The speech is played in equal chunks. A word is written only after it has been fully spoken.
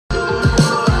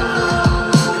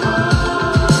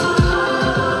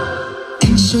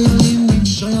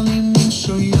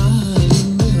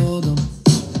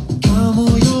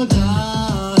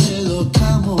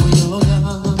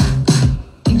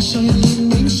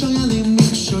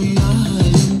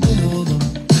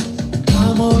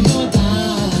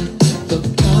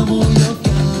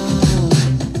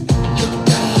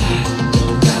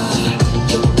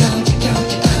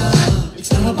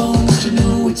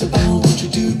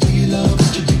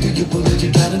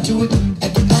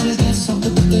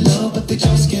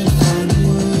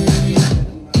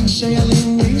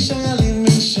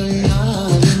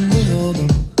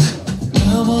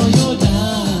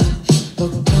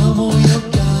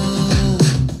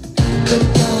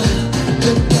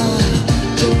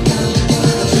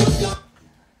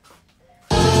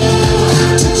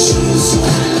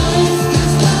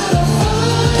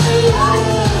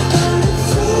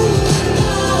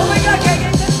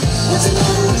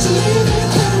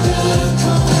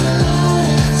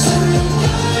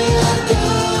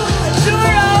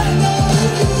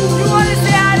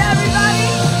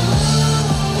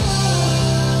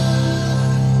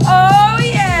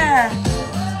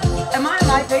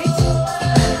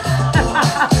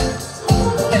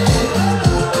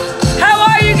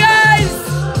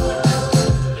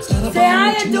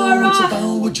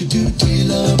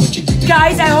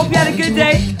Guys, I hope you had a good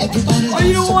day. Oh,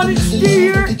 you don't want to stay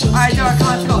here? Alright, Dora, come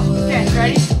on, let's go. Okay,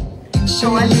 ready?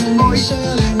 Go on, boys.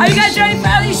 Are you guys ready for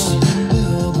Ali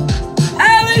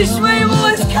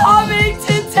Schwebel is coming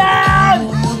to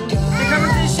town! They're coming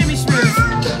to the Shimmy Shrews.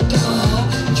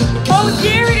 Oh,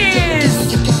 here it is!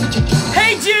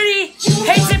 Hey, Judy!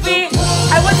 Hey, Tippy!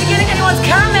 I wasn't getting anyone's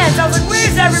comments. I was like,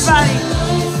 where's everybody?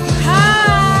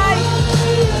 Hi!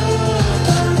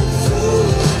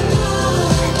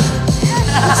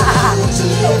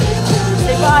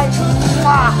 Say bye.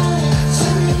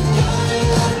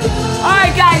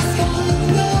 Alright, guys.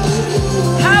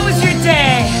 How was your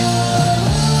day?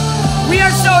 We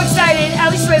are so excited.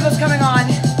 Ali Schwebel's coming on.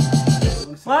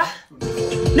 What?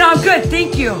 No, I'm good.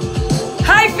 Thank you.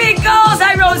 Hi, Finkles.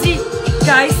 Hi, Rosie.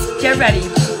 Guys, get ready.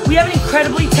 We have an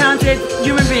incredibly talented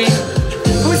human being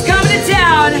who's coming to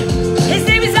town. His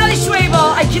name is Ali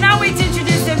Schwebel. I cannot wait to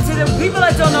introduce him to the people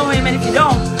that don't know him. And if you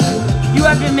don't, you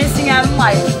have been missing out on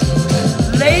life.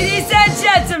 Ladies and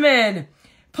gentlemen,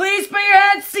 please put your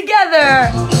hands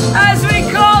together as we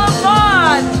call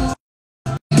upon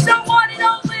the one and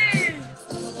only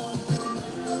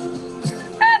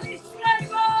Ali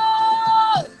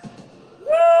Schwebel!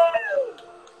 Woo!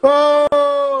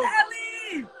 Oh!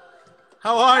 Ali!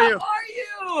 How are you? How are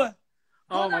you?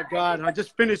 Oh my God! I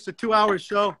just finished a 2-hour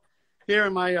show here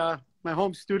in my my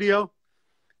home studio.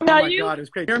 Oh Now my God! It was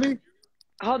great. Hear me?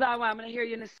 Hold on, I'm gonna hear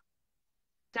you in a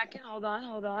second. Hold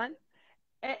on.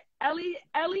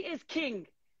 Ellie is king.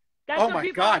 That's Oh my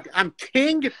God! I'm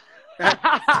king.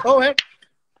 Oh hey!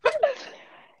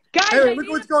 Guys, Hey, look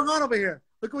what's going on over here.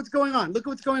 Look what's going on. Look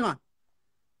what's going on.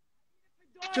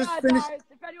 Fedora, Just finished. guys,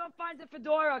 if anyone finds a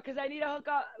fedora, because I need to hook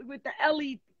up with the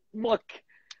Ellie look.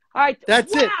 All right.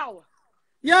 That's it. Wow.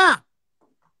 Yeah.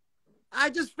 I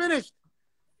just finished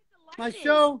my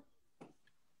show.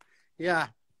 Yeah.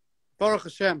 Baruch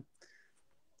Hashem.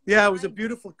 Yeah, it was a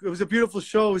beautiful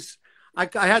show. I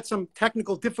had some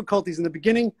technical difficulties in the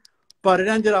beginning, but it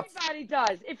ended up. Everybody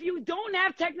does. If you don't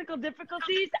have technical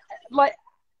difficulties, like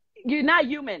you're not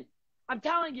human. I'm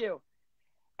telling you.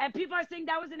 And people are saying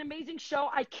that was an amazing show.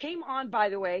 I came on, by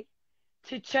the way,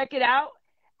 to check it out,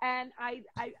 and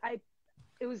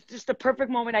it was just a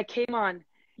perfect moment. I came on.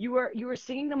 You were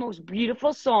singing the most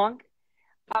beautiful song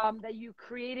that you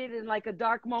created in like a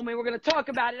dark moment. We're going to talk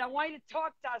about it. I want you to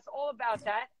talk to us all about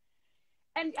that.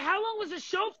 And how long was the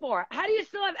show for? How do you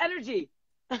still have energy?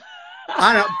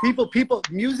 I don't know. People,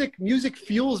 music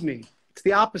fuels me. It's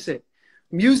the opposite.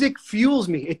 Music fuels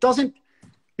me. It doesn't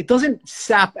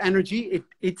sap energy.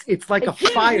 It's like a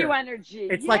fire. Gives you energy.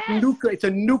 It's like nuclear. It's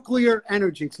a nuclear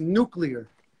energy. It's nuclear.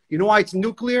 You know why it's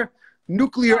nuclear?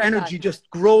 Nuclear energy just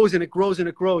grows and it grows and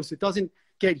it grows. It doesn't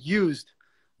get used.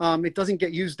 It doesn't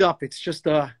get used up. It's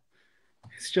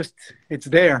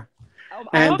there.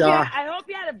 I hope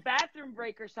you had a bathroom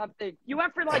break or something. You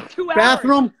went for like 2 hours.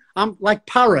 Bathroom? I'm like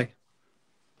Pare.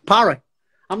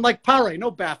 I'm like Pare.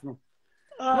 No bathroom.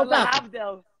 No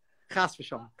bathroom. Chas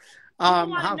v'shalom. I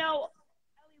want to know,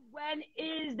 when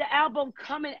is the album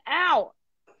coming out?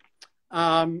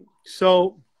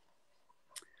 So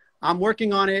I'm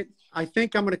working on it. I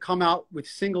think I'm going to come out with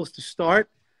singles to start.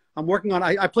 I'm working on,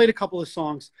 I played a couple of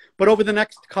songs, but over the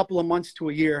next couple of months to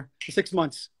a year, 6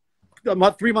 months,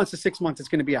 3 months to 6 months, it's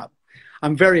going to be out.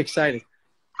 I'm very excited.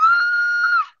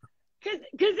 Cause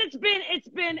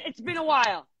it's been a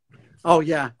while. Oh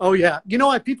yeah. Oh yeah. You know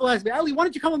what? People ask me, Ali, why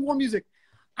don't you come with more music?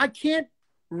 I can't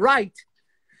write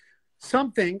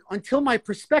something until my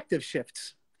perspective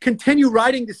shifts. Continue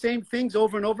writing the same things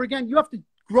over and over again. You have to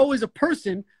grow as a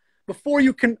person before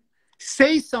you can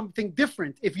say something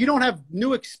different. If you don't have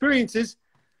new experiences,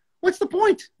 what's the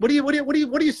point? What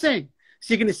are you saying? So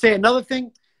you're going to say another thing.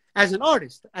 As an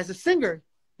artist, as a singer,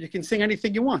 you can sing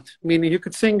anything you want. Meaning you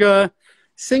could sing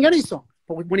any song.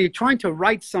 But when you're trying to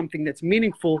write something that's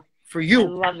meaningful for you,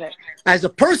 I love it. As a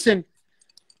person,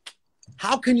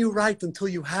 how can you write until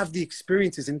you have the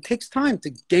experiences? And it takes time to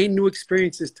gain new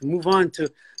experiences, to move on, to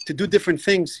do different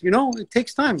things. You know, it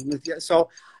takes time. So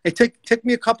it took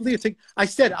me a couple of years. I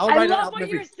said, I'll write it out. I love what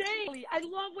you're saying. I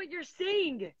love what you're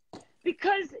saying.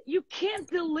 Because you can't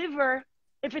deliver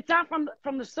if it's not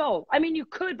from the soul. I mean, you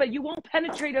could, but you won't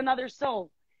penetrate another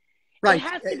soul. Right. It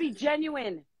has to be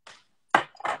genuine.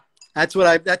 That's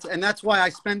why I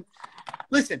spend.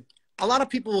 Listen, a lot of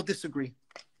people will disagree,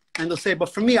 and they'll say, "But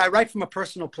for me, I write from a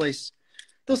personal place."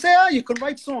 They'll say, "Oh, you can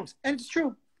write songs," and it's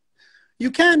true.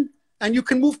 You can, and you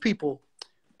can move people.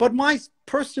 But my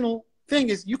personal thing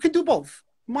is, you can do both.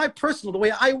 My personal, the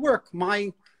way I work,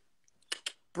 my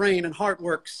brain and heart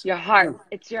works. Your heart.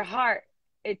 It's your heart.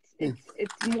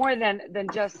 It's more than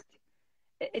just,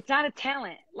 it's not a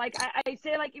talent. Like I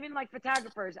say, like even like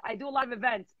photographers, I do a lot of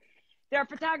events. There are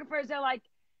photographers that like,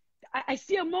 I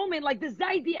see a moment like the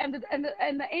Zaidi and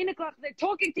the Einekloch, they're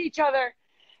talking to each other,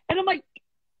 and I'm like,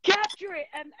 capture it.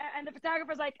 And the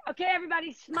photographer's like, okay,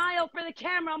 everybody smile for the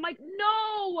camera. I'm like,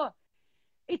 no,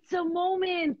 it's a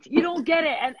moment. You don't get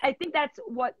it. And I think that's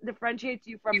what differentiates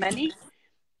you from many,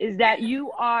 is that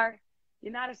you're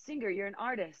not a singer, you're an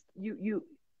artist.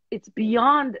 It's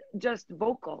beyond just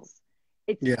vocals.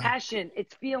 It's passion,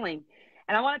 it's feeling.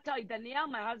 And I want to tell you, Danielle,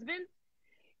 my husband,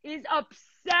 is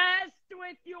obsessed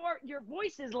with your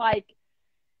voice. Is like,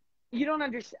 you don't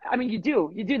understand. I mean, you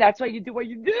do. That's why you do what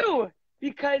you do,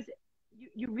 because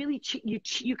you really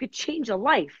you could change a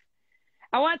life.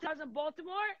 I want to tell you, in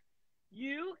Baltimore,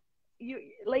 you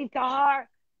Leif Tahar,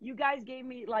 you guys gave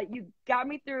me, like, you got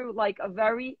me through like a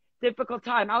very difficult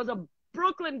time. I was a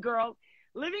Brooklyn girl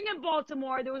living in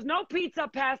Baltimore. There was no pizza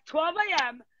past 12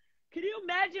 a.m. Can you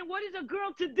imagine what is a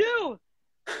girl to do?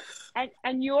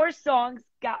 And your songs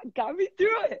got me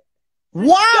through it.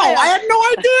 Wow, I had no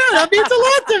idea. That means a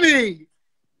lot to me.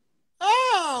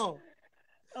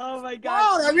 Oh my God.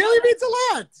 Wow, that really means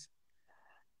a lot.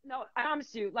 No, I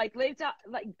promise you, like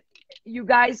you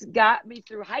guys got me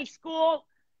through high school,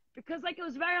 because like it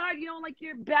was very hard, like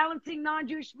you're balancing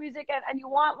non-Jewish music and you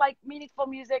want like meaningful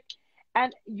music,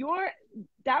 and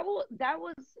that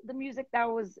was the music that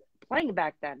was playing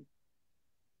back then,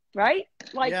 right?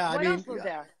 Like, what else was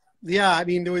there? Yeah, I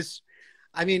mean,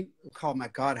 oh my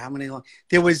God, how many long?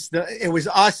 It was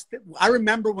us. I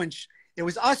remember when it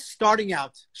was us starting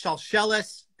out.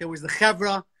 Shalsheles, there was the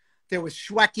Chevra, there was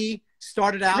Shweki,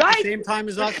 started out at the same time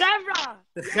as us.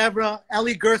 The Chevra.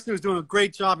 Eli Gerstner is doing a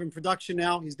great job in production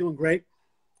now. He's doing great.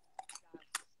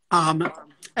 And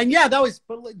yeah, that was,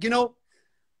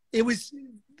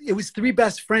 it was three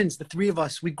best friends, the three of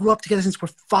us. We grew up together since we're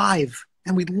 5,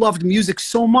 and we loved music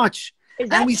so much. Is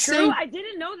that and we true? sang, I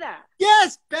didn't know that.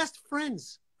 Yes, best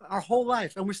friends our whole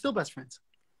life, and we're still best friends.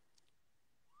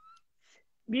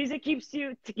 Music keeps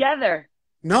you together.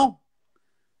 No,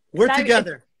 we're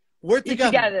together. We're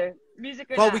together.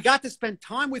 Music or well, not. we got to spend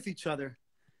time with each other,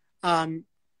 and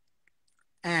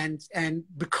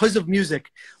because of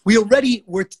music, we already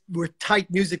were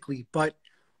tight musically, but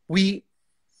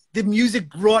the music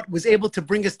was able to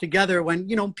bring us together.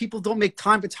 When people don't make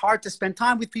time, it's hard to spend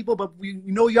time with people, but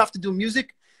you have to do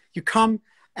music. You come,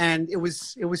 and it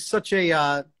was such a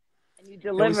and you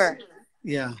deliver.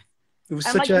 It was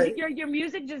and such like, your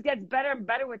music just gets better and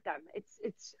better with them.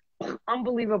 It's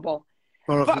unbelievable.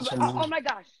 Oh my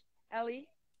gosh, Ellie,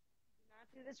 not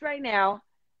do this right now.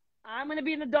 I'm gonna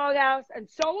be in the doghouse, and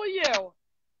so will you.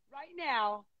 Right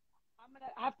now, I'm gonna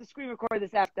have to screen record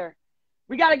this after.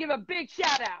 We got to give a big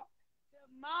shout out to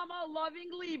Mama Loving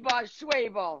Liba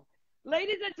Schwebel.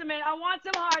 Ladies and gentlemen, I want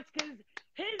some hearts, because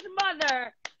his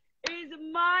mother is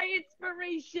my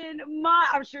inspiration.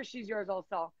 I'm sure she's yours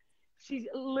also. She's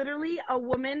literally a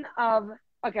woman of,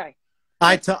 okay.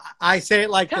 I say it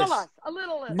like this. Tell us a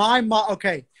little. My mom,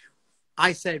 okay.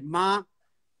 I said, Ma,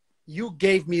 you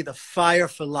gave me the fire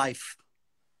for life.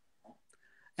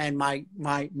 And my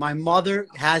mother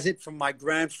has it from my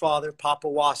grandfather, Papa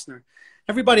Wassner.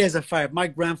 Everybody has a fire. My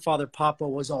grandfather, Papa,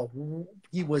 was a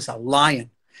lion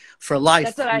for life.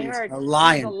 That's what I heard. A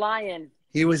lion.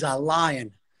 He was a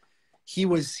lion. He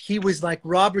was a lion. He was like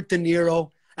Robert De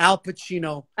Niro, Al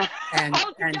Pacino, and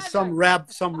some Rav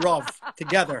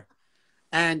together.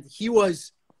 And he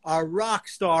was a rock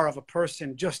star of a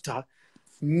person, just a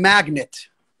magnet.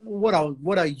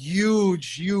 What a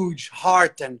huge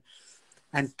heart and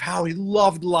power. He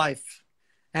loved life.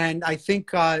 And I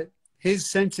think his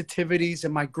sensitivities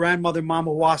and my grandmother,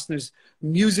 Mama Wassner's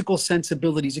musical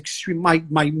sensibilities, extreme.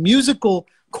 My musical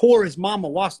core is Mama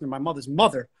Wassner, my mother's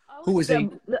mother, who was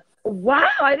wow,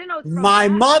 I didn't know. My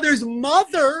mother's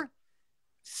mother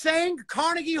sang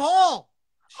Carnegie Hall.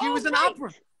 She was an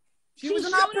opera. She was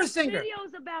an opera singer.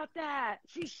 Videos about that.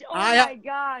 My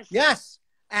gosh. Yes,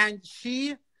 and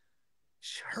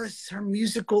her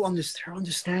musical her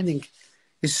understanding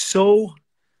is so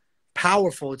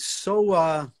powerful. It's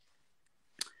so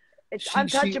it's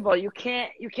untouchable. You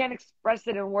can't express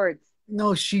it in words.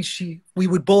 No, we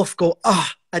would both go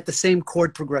at the same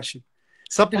chord progression.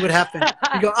 Something would happen.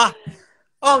 We go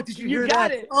oh, did you hear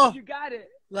that? Oh, you got it.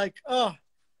 Like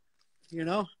you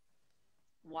know.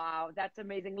 Wow, that's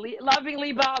amazing. Loving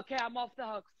Liba. Okay, I'm off the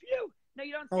hook. Phew. No,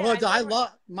 you don't say. I love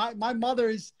my mother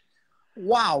is.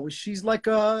 Wow, she's like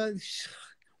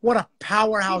what a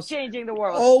powerhouse. She's changing the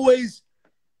world. Always.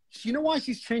 You know why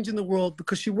she's changing the world?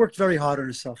 Because she worked very hard on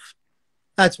herself.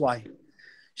 That's why.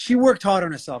 She worked hard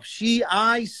on herself.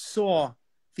 I saw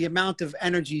the amount of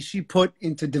energy she put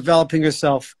into developing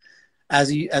herself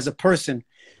as a person.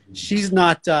 She's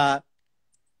not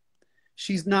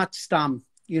stam.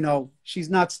 You know, she's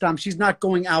not stam. She's not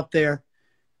going out there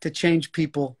to change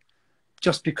people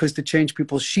just because to change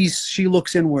people. She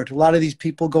looks inward. A lot of these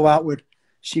people go outward.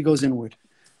 She goes inward.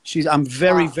 I'm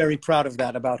very, very proud of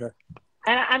that about her.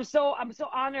 And I'm so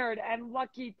honored and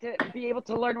lucky to be able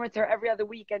to learn with her every other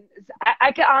week. And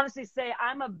I can honestly say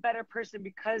I'm a better person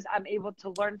because I'm able to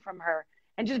learn from her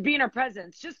and just be in her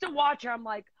presence. Just to watch her, I'm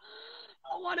like,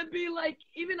 I want to be like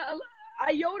even a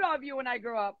iota of you when I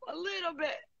grow up, a little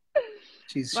bit.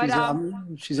 She's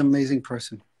an amazing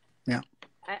person. Yeah.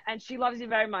 And she loves you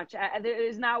very much. There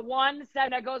is not one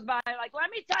second that goes by like, let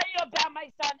me tell you about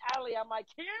my son, Ellie. I'm like,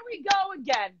 here we go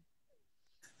again.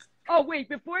 Oh, wait,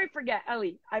 before I forget,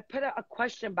 Ellie, I put a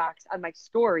question box on my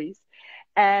stories.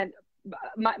 And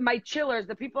my chillers,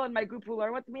 the people in my group who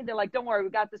learn with me, they're like, don't worry, we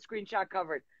got the screenshot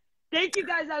covered. Thank you,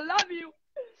 guys. I love you.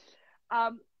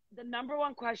 The number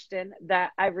one question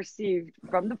that I've received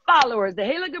from the followers, the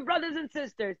Haliga brothers and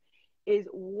sisters, is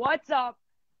what's up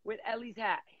with Ellie's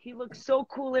hat? He looks so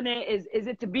cool in it. Is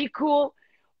it to be cool,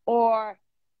 or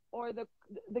the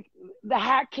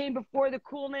hat came before the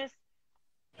coolness?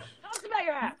 Tell us about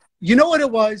your hat. You know what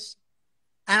it was,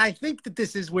 and I think that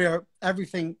this is where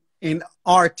everything in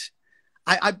art.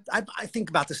 I think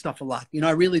about this stuff a lot. You know,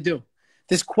 I really do.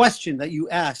 This question that you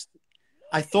asked,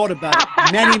 I thought about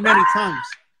it many, many times.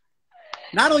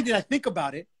 Not only did I think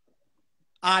about it,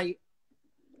 I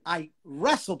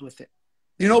wrestled with it,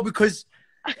 you know, because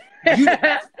you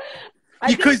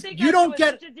don't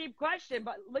get such a deep question,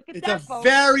 but look at it's that. It's a folks.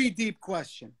 very deep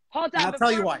question. Hold on, I'll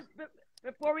tell you why.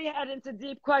 Before we head into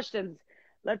deep questions,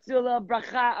 let's do a little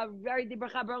bracha, a very deep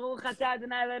bracha. Baruch atah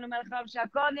Adonai Eloheinu melech haolam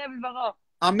she'akol nהיה b'dvaro.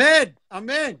 Amen.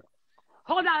 Amen.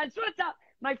 Hold on, I just want to tell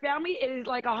my family it is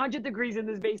like 100 degrees in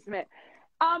this basement.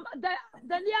 Then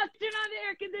you turn on the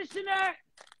air conditioner.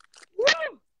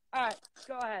 Woo! All right,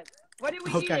 go ahead. What are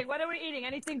we eating? What are we eating?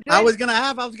 Anything good? I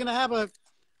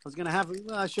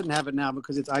shouldn't have it now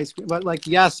because it's ice cream. But like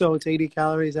so it's 80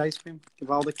 calories ice cream.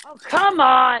 Givaldic. Oh, come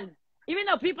on. Even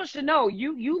though people should know,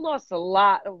 you lost a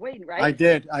lot of weight, right? I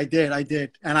did.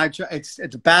 And it's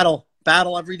a battle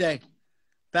every day.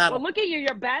 Battle. Well, look at you.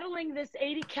 You're battling this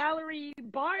 80 calorie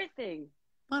bar thing.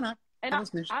 Why not? And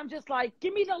I'm just like,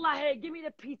 give me the lahe, give me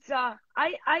the pizza.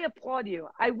 I applaud you.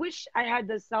 I wish I had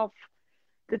the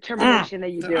self-determination that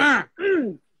you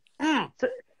do. So,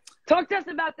 talk to us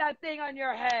about that thing on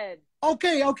your head.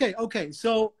 Okay.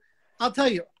 So I'll tell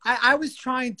you, I was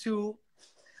trying to,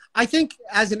 I think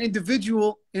as an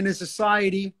individual in a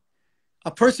society,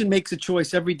 a person makes a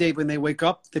choice every day when they wake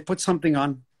up. They put something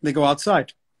on, they go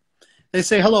outside. They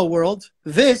say, hello, world.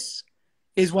 This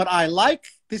is what I like.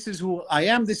 This is who I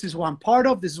am. This is who I'm part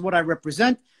of. This is what I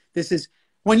represent. This is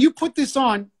when you put this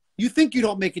on, you think you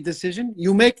don't make a decision.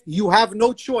 You have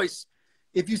no choice.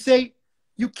 If you say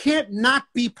you can't not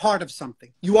be part of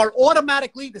something, you are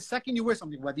automatically, the second you wear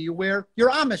something, whether you're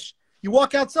Amish, you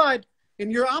walk outside in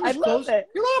your Amish clothes,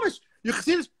 you're Amish. You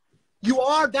see this? You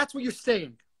are, that's what you're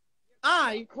saying.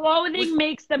 Clothing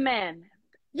makes the man.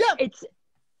 Yeah. It's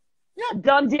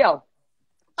done deal.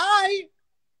 I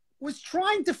was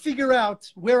trying to figure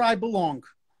out where I belong,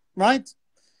 right?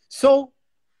 So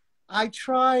I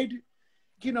tried,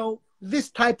 this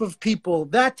type of people,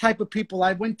 that type of people.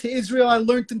 I went to Israel. I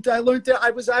learned I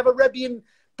have a Rebbe in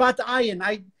Bat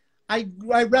Ayin.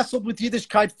 I wrestled with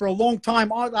Yiddishkeit for a long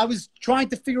time. I was trying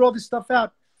to figure all this stuff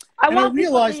out. I want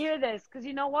people to hear this because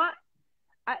you know what?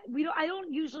 I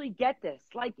don't usually get this.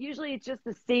 Like usually it's just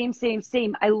the same, same,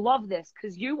 same. I love this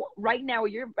because you right now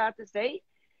what you're about to say,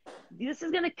 this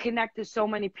is gonna connect to so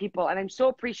many people, and I'm so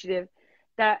appreciative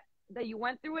that you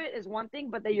went through it is one thing,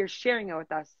 but that you're sharing it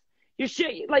with us. You're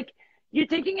sharing like you're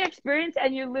taking experience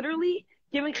and you're literally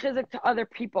giving chizuk to other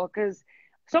people because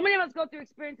so many of us go through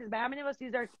experiences, but how many of us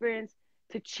use our experience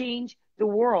to change the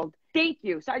world? Thank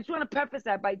you. So I just want to preface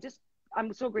that by just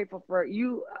I'm so grateful for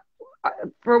you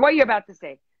for what you're about to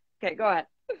say. Okay, go ahead.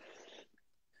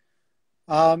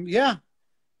 Yeah.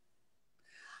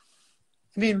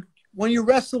 I mean, when you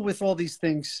wrestle with all these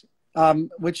things,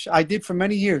 which I did for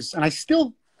many years, and I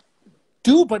still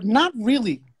do, but not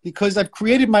really, because I've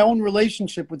created my own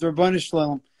relationship with Rabbanu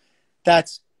Shalom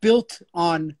that's built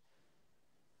on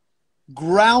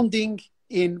grounding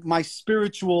in my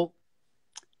spiritual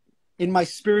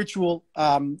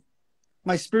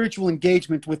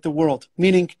engagement with the world.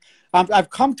 Meaning, I've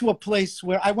come to a place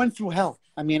where I went through hell.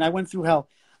 I went through hell.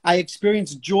 I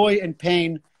experienced joy and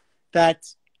pain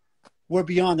that were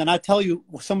beyond. And I tell you,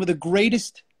 some of the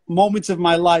greatest moments of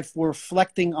my life were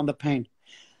reflecting on the pain.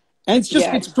 And it's just,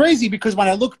 It's crazy because when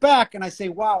I look back and I say,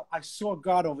 wow, I saw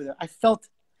God over there. I felt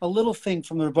a little thing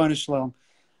from the Rabbanu Shalom.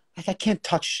 Like I can't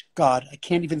touch God. I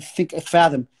can't even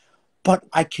fathom. But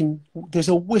there's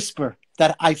a whisper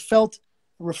that I felt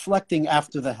reflecting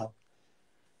after the hell.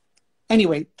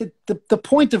 Anyway, the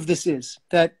point of this is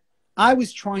that I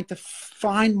was trying to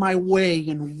find my way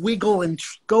and wiggle and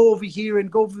go over here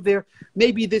and go over there.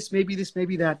 Maybe this, maybe this,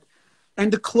 maybe that. And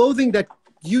the clothing that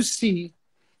you see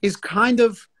is kind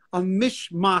of a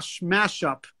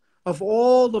mashup of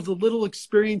all of the little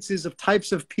experiences of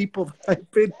types of people that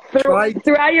I've been trying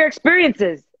throughout your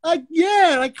experiences.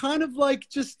 I kind of like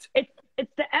just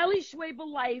it's the Ellie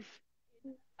Schwebel life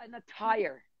in a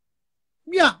tire.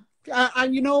 Yeah,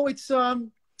 when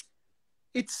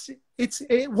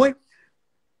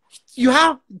you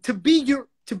have to be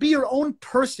your own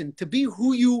person, to be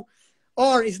who you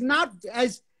are is not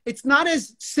as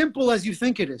simple as you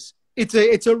think it is.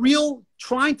 It's a real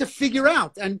trying to figure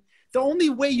out, and the only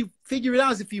way you figure it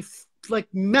out is if you like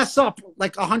mess up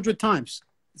like 100 times.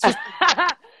 It's just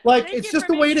like it's just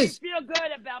the way it is. I feel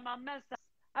good about my mess up.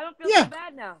 I don't feel so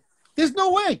bad now. There's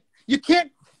no way you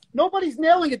can't. Nobody's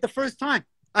nailing it the first time.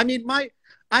 I mean, my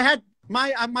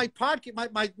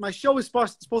podcast, my show is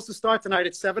supposed to start tonight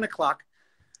at 7:00.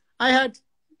 I had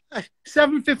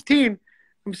 7:15.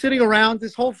 I'm sitting around.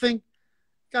 This whole thing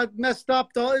got messed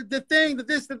up. The thing, the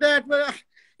this, the that.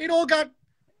 It all got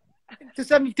to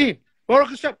 7:15. Baruch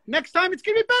Hashem. Next time it's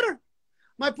gonna be better.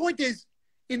 My point is,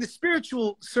 in the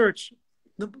spiritual search,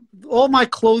 all my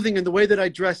clothing and the way that I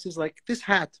dress is like this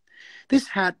hat. This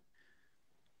hat.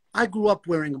 I grew up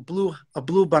wearing a blue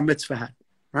bar mitzvah hat,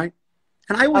 right?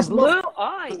 And I always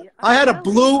I had a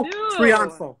blue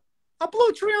triunfo. A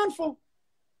blue triunfo.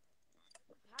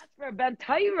 That's for Ben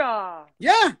Taira.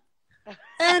 Yeah.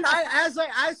 And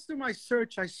as through my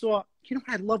search, I saw,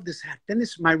 I love this hat. Then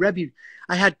my Rebbe,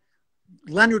 I had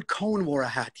Leonard Cohen wore a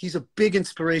hat. He's a big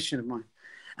inspiration of mine.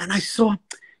 And I saw,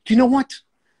 you know what?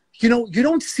 You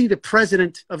don't see the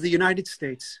president of the United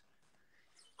States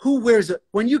who wears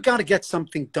when you got to get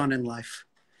something done in life,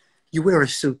 you wear a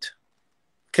suit.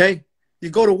 Okay? You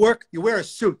go to work, you wear a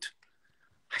suit.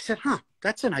 I said,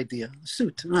 that's an idea, a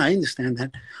suit. I understand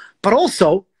that. But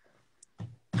also,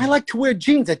 I like to wear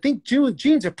jeans. I think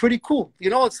jeans are pretty cool.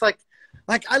 It's like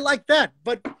I like that.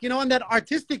 But, on that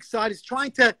artistic side is trying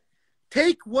to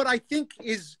take what I think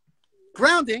is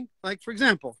grounding, like, for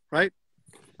example, right?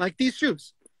 Like these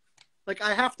shoes. Like,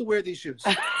 I have to wear these shoes.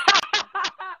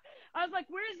 I was like,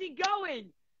 where is he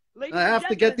going? I have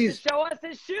to get these. To show us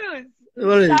his shoes.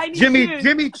 What is it?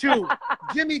 Jimmy Choo.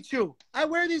 Jimmy Choo. I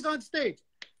wear these on stage.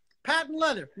 Patent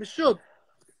leather. Meshug.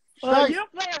 Oh, you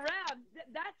don't play around.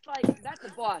 That's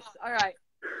a boss. All right.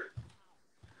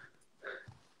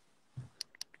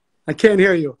 I can't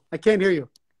hear you. Maybe you're in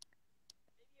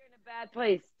a bad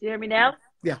place. Do you hear me now?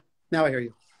 Yeah. Now I hear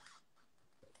you.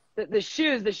 The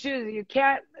shoes, you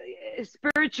can't,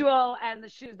 spiritual and the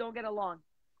shoes don't get along.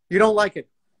 You don't like it?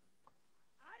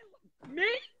 Me?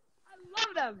 I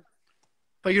love them.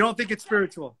 But you don't think it's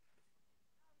spiritual?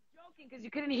 I was joking because you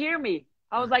couldn't hear me.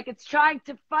 I was like, it's trying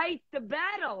to fight the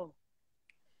battle.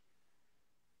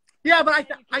 Yeah, but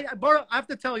I have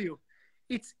to tell you,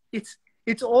 it's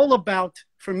all about,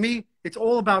 for me, it's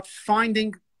all about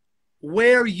finding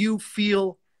where you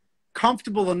feel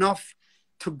comfortable enough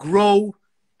to grow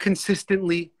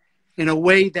consistently in a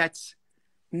way that's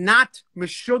not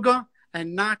meshuggah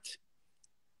and not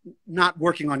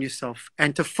working on yourself.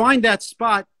 And to find that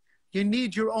spot, you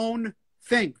need your own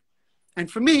thing.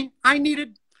 And for me, I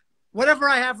needed whatever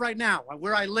I have right now,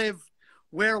 where I live,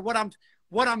 what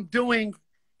I'm doing,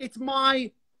 it's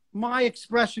my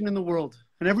expression in the world,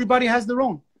 and everybody has their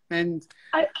own. And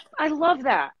I love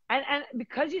that. And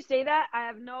because you say that, I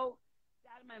have no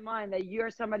doubt in my mind that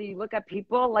you're somebody, you look at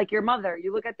people like your mother.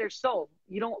 You look at their soul.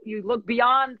 You look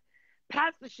beyond,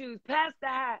 past the shoes, past the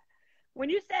hat. When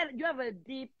you said you have a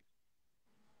deep,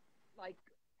 like,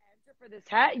 answer for this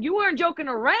hat, you weren't joking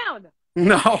around.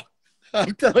 no,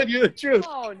 I'm telling you the truth.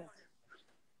 So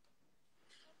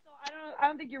I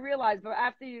don't think you realize, but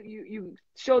after you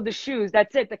showed the shoes,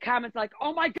 that's it. The comments like,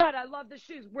 "Oh my God, I love the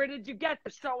shoes. Where did you get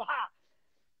them? So hot."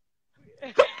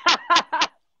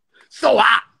 So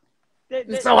hot.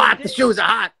 It's so hot. The shoes are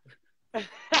hot.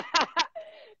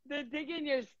 They're digging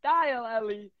your style,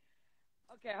 Ellie.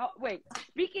 Okay, wait.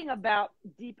 Speaking about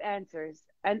deep answers,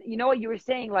 and you know what you were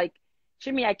saying, like,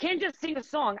 Shimi, I can't just sing a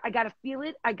song. I gotta feel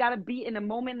it. I gotta be in a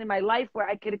moment in my life where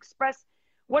I could express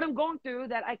what I'm going through,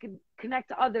 that I could connect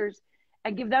to others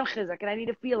and give them chizuk, and I need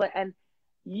to feel it. And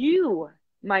you,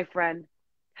 my friend,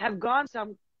 have gone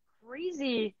some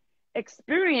crazy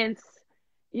experience.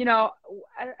 You know,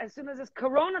 as soon as this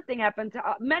Corona thing happened,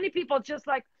 to many people just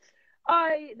like,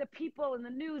 the people in the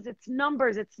news, it's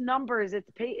numbers, it's not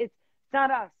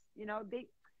us. You know, they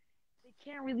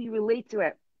can't really relate to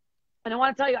it. And I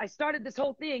want to tell you, I started this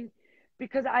whole thing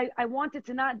because I wanted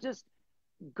to not just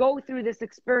go through this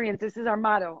experience. This is our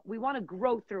motto. We want to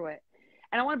grow through it.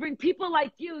 And I want to bring people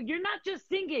like you. You're not just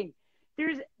singing.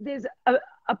 There's a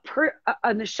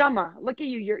neshama. Look at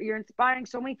you. You're inspiring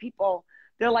so many people.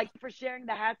 They're like, for sharing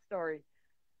the hat story.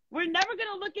 We're never going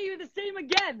to look at you the same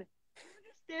again.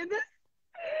 You understand this?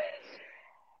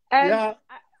 And yeah.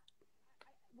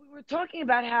 We were talking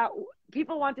about how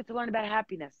people wanted to learn about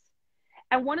happiness.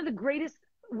 And one of the greatest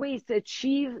ways to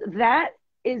achieve that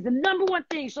is the number one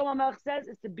thing Shlomo Melech says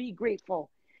is to be grateful.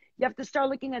 You have to start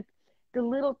looking at the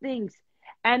little things.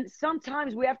 And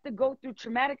sometimes we have to go through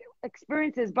traumatic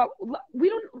experiences, but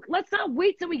let's not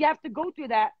wait till we have to go through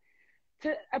that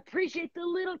to appreciate the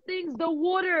little things, the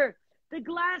water, the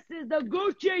glasses, the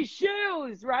Gucci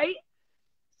shoes, right?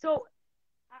 So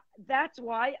that's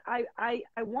why I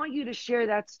want you to share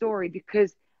that story,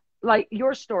 because, like,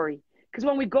 your story, because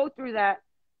when we go through that,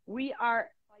 we are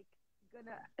like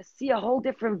gonna see a whole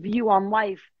different view on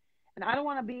life. And I don't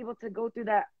want to be able to go through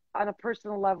that on a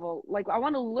personal level. Like, I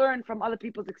want to learn from other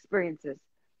people's experiences.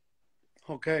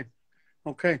 Okay.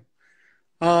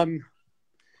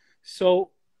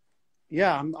 So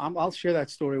yeah, I'll share that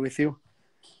story with you.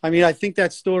 I mean, I think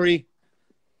that story,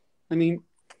 I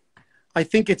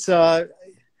think it's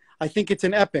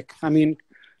an epic. I mean,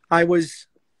 it was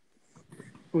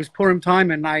Purim time,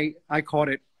 and I caught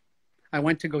it. I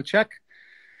went to go check.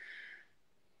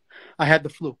 I had the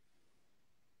flu.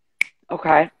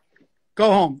 Okay. Go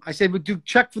home. I said, "Would you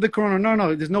check for the corona?"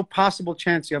 No, there's no possible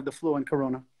chance you have the flu and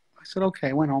corona. I said, okay.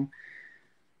 I went home.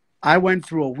 I went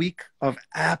through a week of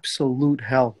absolute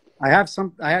hell. I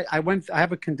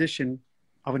have a condition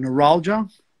of a neuralgia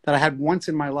that I had once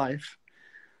in my life.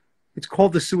 It's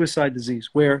called the suicide disease,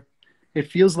 where it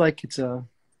feels like it's an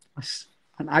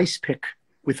ice pick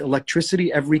with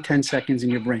electricity every 10 seconds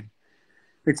in your brain.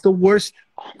 It's the worst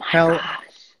hell. Gosh.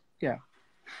 Yeah.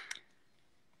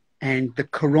 And the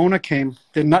corona came.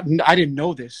 I didn't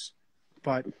know this,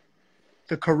 but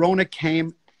the corona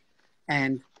came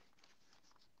and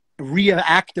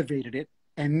reactivated it,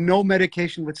 and no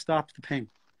medication would stop the pain.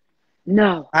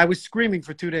 No. I was screaming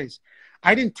for 2 days.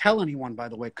 I didn't tell anyone, by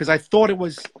the way, because I thought it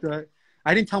was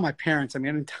I didn't tell my parents. I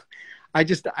mean, I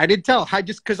didn't tell.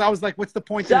 Because I was like, what's the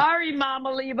point? Sorry,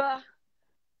 Mama Liba.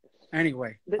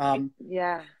 Anyway.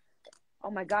 Yeah. Oh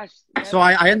my gosh. So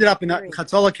I ended up in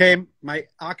Chatzola came. My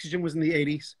oxygen was in the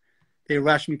 80s. They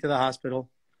rushed me to the hospital.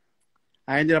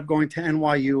 I ended up going to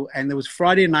NYU, and it was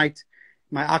Friday night.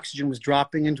 My oxygen was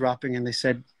dropping and dropping, and they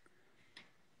said,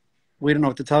 "We don't know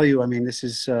what to tell you. I mean, this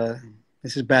is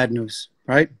bad news,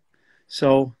 right?"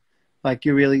 So, like,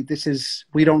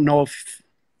 we don't know if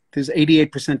there's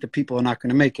 88% of people are not going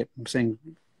to make it. I'm saying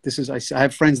I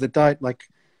have friends that died. Like,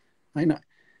 I know.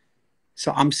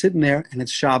 So I'm sitting there, and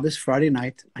it's Shabbos, Friday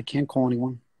night. I can't call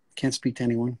anyone. Can't speak to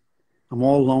anyone. I'm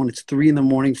all alone. It's 3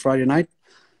 a.m. Friday night.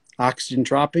 Oxygen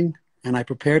dropping, and I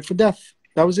prepared for death.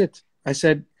 That was it. I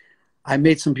said, I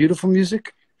made some beautiful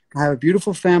music. I have a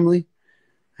beautiful family.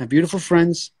 I have beautiful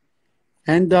friends.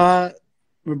 And Rabbeinu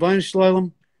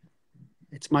Shloim,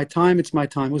 it's my time. It's my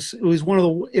time.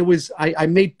 I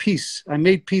made peace. I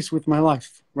made peace with my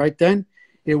life. Right then,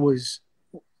 it was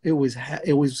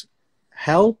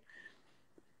hell.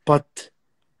 But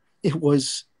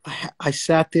I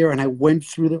sat there and I went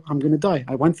through I'm going to die.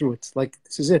 I went through it. Like,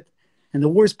 this is it. And the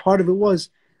worst part of it was,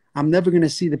 I'm never going to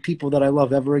see the people that I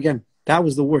love ever again. That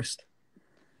was the worst.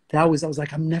 I was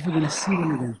like, I'm never going to see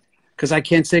them again because I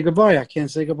can't say goodbye. I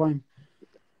can't say goodbye.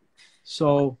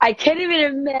 So I can't even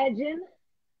imagine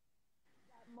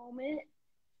that moment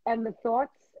and the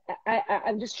thoughts.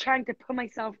 I'm just trying to put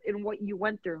myself in what you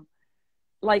went through.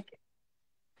 Like,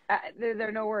 there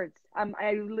are no words.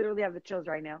 I literally have the chills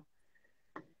right now.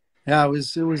 yeah, it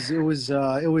was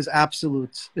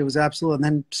absolute. It was absolute. And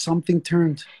then something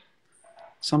turned.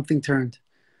 Something turned.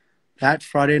 That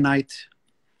Friday night,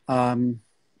 and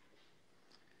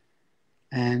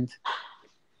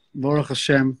Baruch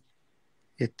Hashem,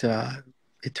 it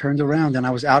turned around, and I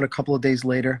was out a couple of days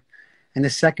later. And the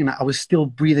second, I was still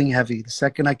breathing heavy. The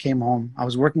second I came home, I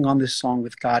was working on this song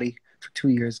with Gotti for 2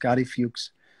 years, Gotti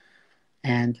Fuchs.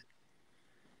 And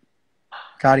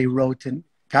Gotti wrote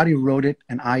it,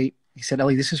 and he said,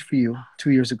 Ellie, this is for you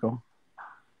 2 years ago.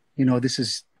 You know,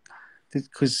 this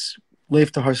because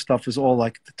Leif Tahar stuff was all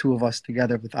like the two of us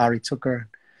together with Ari Zucker.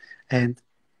 And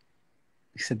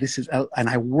he said, this is, and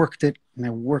I worked it, and I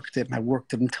worked it, and I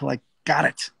worked it until I got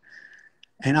it.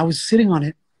 And I was sitting on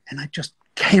it, and I just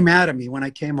came out of me when I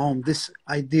came home. This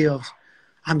idea of,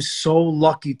 I'm so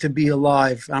lucky to be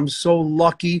alive. I'm so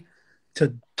lucky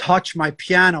to touch my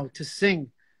piano, to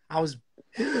sing. I was,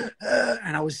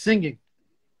 and I was singing.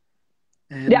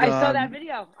 And, yeah, I saw that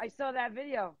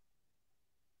video.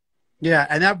 Yeah,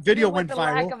 and that video went the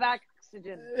viral. Lack of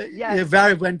oxygen. Yes.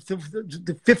 It went to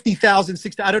 50,000,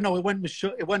 60. I don't know.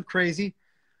 It went crazy.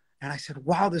 And I said,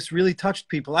 wow, this really touched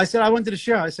people. I said, I wanted to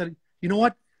share. I said, you know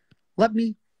what? I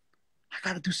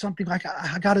got to do something. I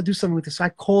got to do something with this. I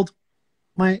called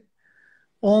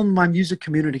all my music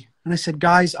community. And I said,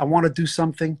 guys, I want to do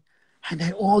something. And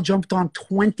they all jumped on,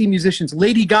 20 musicians.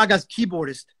 Lady Gaga's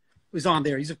keyboardist was on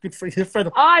there. He's a good friend.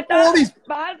 Oh, I thought all these.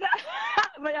 My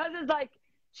husband's like,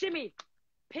 Shimi,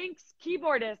 Pink's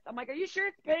keyboardist. I'm like, are you sure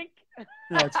it's Pink?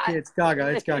 No, it's Gaga.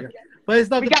 It's Gaga. But it's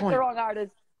not the point. We got the wrong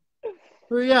artist.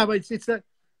 Well, yeah, but it's that.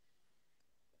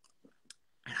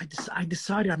 And I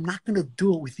decided I'm not going to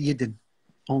do it with Yidden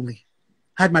only.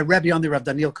 I had my Rebbe on there, Rav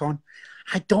Daniel Cohen.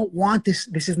 I don't want this.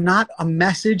 This is not a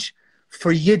message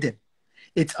for Yidden.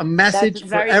 It's a message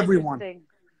for everyone.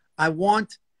 I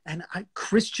want,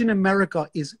 Christian America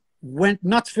went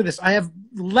nuts for this. I have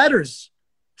letters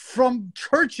from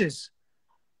churches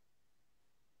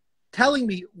telling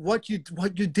me what you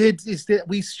did is that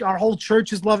our whole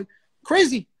church is loving.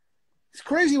 Crazy. It's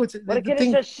crazy. What a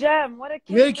kiddush Hashem. What a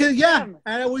kiddush Hashem.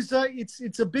 And it was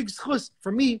it's a big schus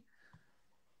for me.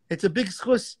 It's a big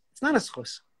schus. It's not a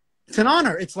schus. It's an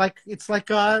honor. It's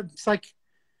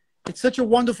such a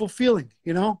wonderful feeling,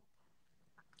 you know?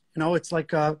 It's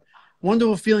like a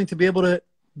wonderful feeling to be able to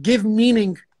give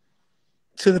meaning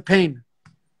to the pain,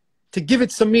 to give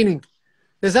it some meaning.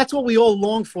 Because that's what we all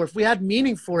long for. If we had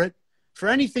meaning for it, for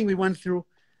anything we went through,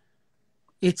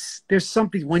 there's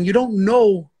something. When you don't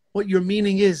know what your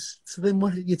meaning is, so then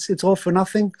what? It's all for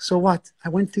nothing. So what? I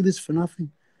went through this for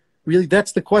nothing. Really?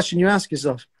 That's the question you ask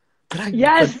yourself.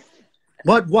 Yes.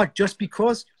 What? Just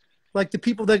because? Like the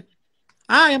people that,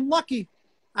 I am lucky.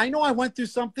 I know I went through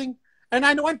something, and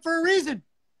I went for a reason.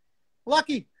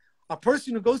 Lucky. A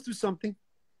person who goes through something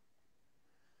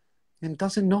and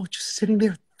doesn't know, just sitting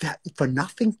there for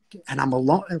nothing, and I'm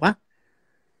alone. What?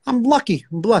 I'm lucky.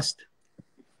 I'm blessed.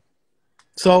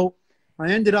 So I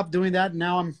ended up doing that. And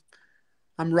now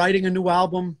I'm writing a new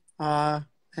album, and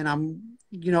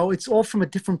it's all from a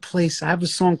different place. I have a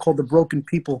song called "The Broken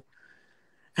People,"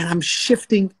 and I'm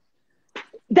shifting.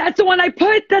 That's the one I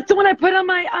put. That's the one I put on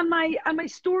my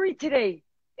story today.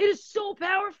 It is so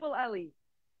powerful, Ellie.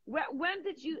 When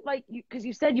did you because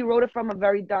you said you wrote it from a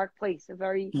very dark place, a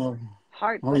very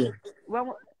hard. Oh yeah.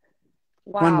 Wow.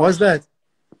 When was that?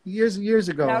 Years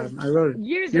ago. I wrote it.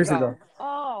 Years ago.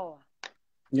 Oh.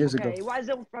 Years ago. It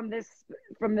wasn't from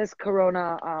this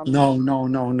Corona. No.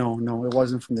 It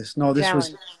wasn't from this. No, this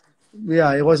challenge.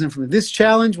 It wasn't from this.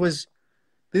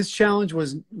 This challenge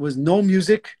was no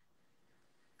music,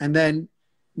 and then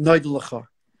Noid L'cha.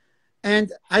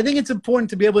 And I think it's important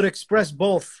to be able to express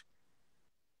both.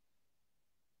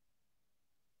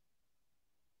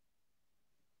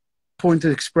 Important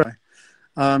to express.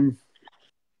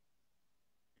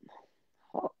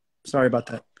 Sorry about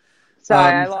that.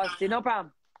 Sorry, I lost you. No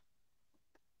problem.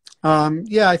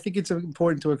 I think it's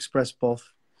important to express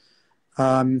both.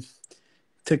 To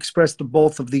express the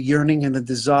both of the yearning and the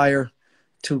desire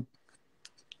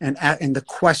and the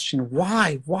question,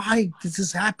 why does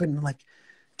this happen? Like,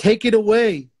 take it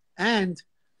away and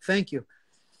thank you.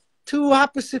 How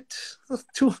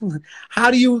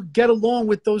do you get along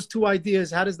with those two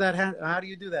ideas? How do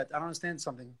you do that? I don't understand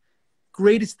something.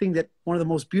 Greatest thing one of the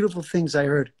most beautiful things I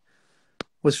heard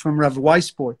was from Rav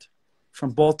Weissport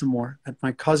from Baltimore at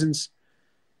my cousin's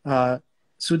Sudat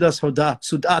Hoda'ah.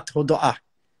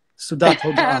 Sudat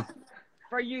Hoda'ah.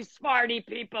 For you smarty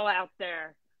people out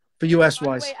there. For US By the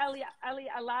wise. way, Ellie,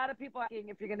 a lot of people are asking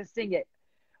if you're gonna sing it.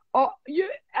 Oh,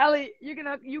 Ellie,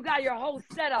 you got your whole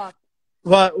setup.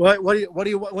 What do you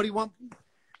want?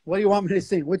 What do you want me to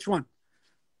sing? Which one?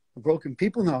 Broken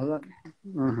People? No.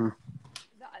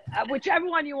 Whichever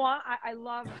one you want. I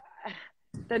love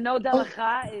the No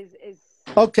Delacha is.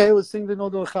 Okay, let's sing the No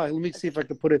Delacha. Let me see if I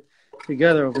can put it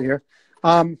together over here.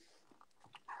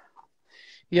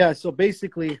 Yeah, so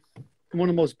basically, one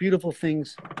of the most beautiful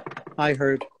things I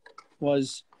heard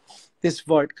was this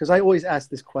vart, because I always ask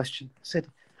this question. I said,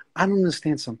 I don't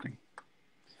understand something.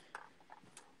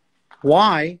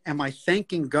 Why am I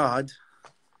thanking God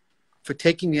for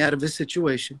taking me out of this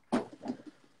situation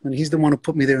when he's the one who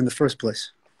put me there in the first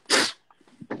place?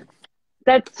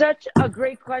 That's such a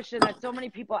great question that so many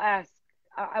people ask.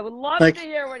 I would love to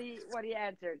hear what he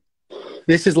answered.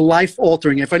 This is life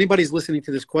altering. If anybody's listening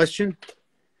to this question,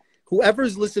 whoever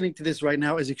is listening to this right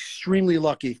now is extremely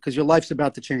lucky because your life's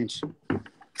about to change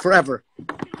forever.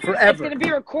 Forever. It's going to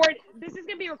be recorded. This is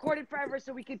going to be recorded forever,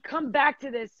 so we could come back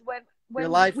to this when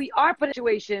we are put in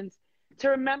situations to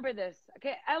remember this.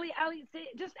 Okay, Ellie,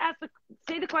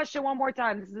 say the question one more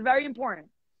time. This is very important.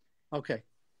 Okay.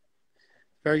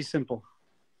 Very simple.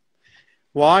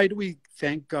 Why do we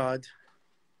thank God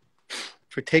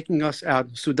for taking us out?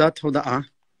 Sudat Hoda'ah.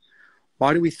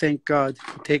 Why do we thank God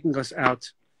for taking us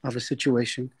out of a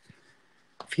situation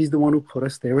if he's the one who put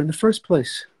us there in the first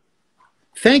place?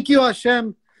 Thank you,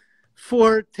 Hashem,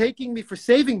 for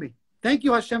saving me. Thank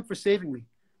you, Hashem, for saving me.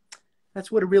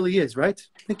 That's what it really is, right?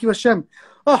 Thank you, Hashem.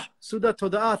 Oh, Sudat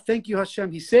Hoda'ah. Thank you,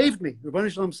 Hashem. He saved me.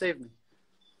 Ribono Shel Olam saved me.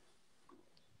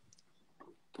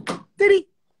 Did he?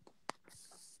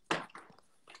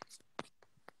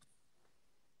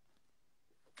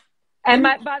 And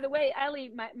by the way,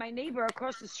 Ellie, my neighbor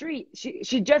across the street,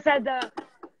 she just had the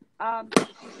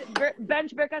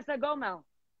bench Birkas Hagomel.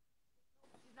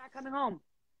 She's not coming home.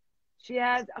 She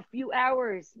has a few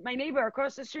hours. My neighbor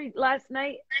across the street last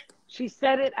night, she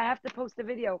said it. I have to post a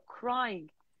video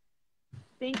crying.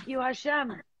 Thank you,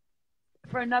 Hashem,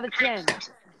 for another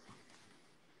chance.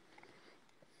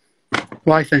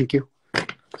 Why thank you?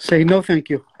 Say no thank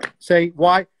you. Say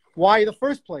why in the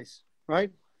first place,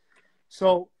 right?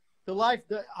 So the life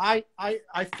that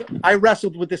I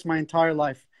wrestled with this my entire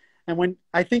life. And when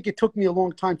I think it took me a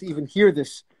long time to even hear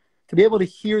this, to be able to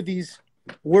hear these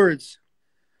words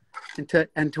and to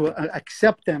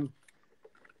accept them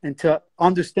and to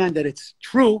understand that it's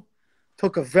true,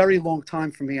 took a very long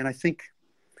time for me. And I think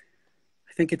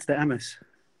it's the emes.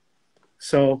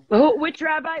 So, which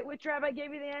rabbi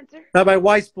gave you the answer? Rabbi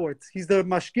Weissport. He's the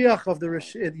mashgiach of the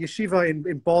yeshiva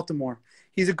in Baltimore.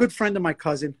 He's a good friend of my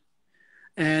cousin.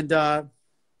 And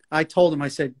I told him, I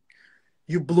said,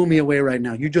 you blew me away right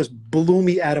now. You just blew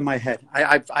me out of my head.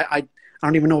 I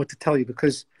don't even know what to tell you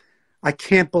because I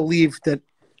can't believe it.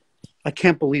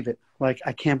 Like,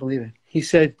 I can't believe it. He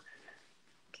said,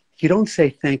 you don't say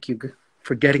thank you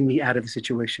for getting me out of the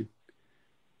situation.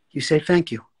 You say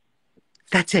thank you.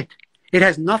 That's it. It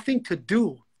has nothing to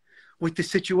do with the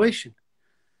situation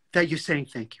that you're saying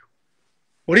thank you.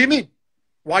 What do you mean?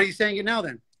 Why are you saying it now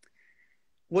then?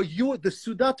 Well, the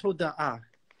Sudat Hoda'ah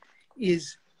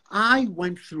is I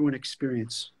went through an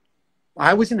experience.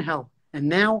 I was in hell, and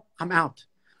now I'm out.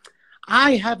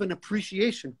 I have an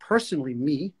appreciation, personally,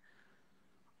 me,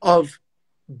 of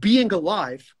being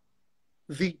alive.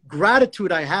 The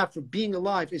gratitude I have for being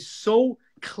alive is so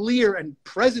clear and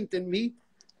present in me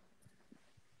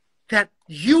that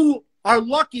you are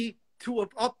lucky to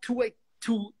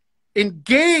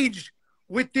engage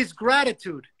with this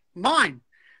gratitude. Mine.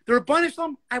 The Ribono Shel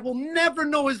Olam, I will never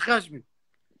know his cheshbon.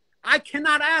 I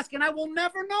cannot ask, and I will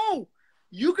never know.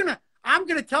 I'm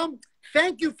gonna tell him,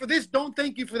 thank you for this, don't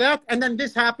thank you for that, and then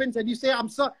this happens, and you say, I'm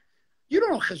sorry. You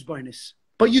don't know cheshbonis,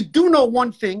 but you do know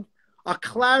one thing: a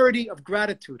clarity of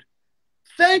gratitude.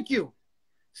 Thank you.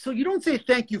 So you don't say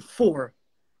thank you for.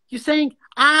 You're saying,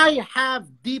 I have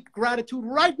deep gratitude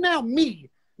right now. Me,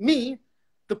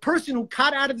 the person who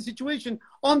got out of the situation,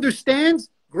 understands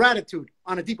gratitude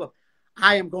on a deep level.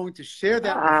 I am going to share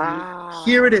that with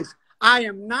you. Here it is. I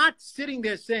am not sitting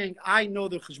there saying, I know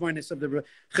the cheshbonis of the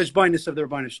Ribono Shel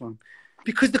Olam.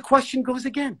 Because the question goes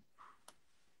again.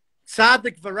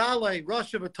 Tzaddik v'ralei,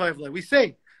 rasha v'tovlei. We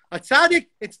say, a tzaddik,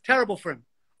 it's terrible for him.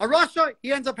 A rasha,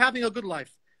 he ends up having a good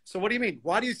life. So what do you mean?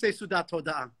 Why do you say Sudat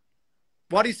Hoda'ah?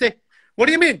 Why do you say, what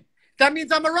do you mean? That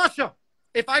means I'm a rasha.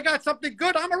 If I got something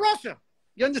good, I'm a rasha.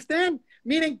 You understand?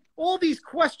 Meaning all these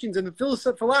questions and the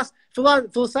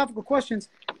philosophical questions,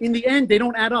 in the end, they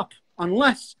don't add up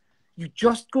unless you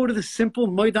just go to the simple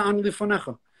Moida Ani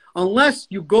Lefanecha. Unless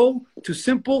you go to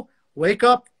simple, wake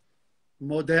up,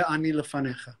 Modeh Ani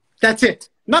Lefanecha. That's it.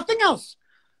 Nothing else.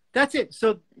 That's it.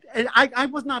 So I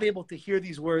was not able to hear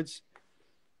these words,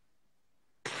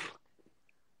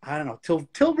 I don't know,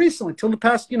 till recently, till the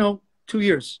past, 2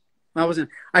 years.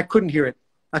 I couldn't hear it.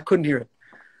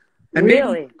 And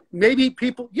Really? maybe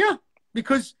people, yeah,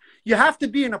 because you have to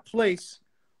be in a place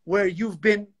where you've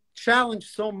been challenged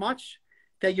so much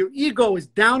that your ego is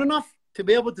down enough to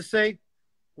be able to say,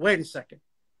 wait a second,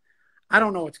 I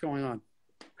don't know what's going on.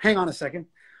 Hang on a second.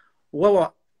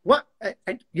 What?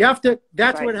 You have to,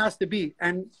 that's right. where it has to be.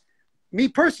 And me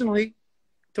personally,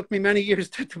 took me many years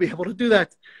to be able to do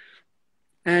that.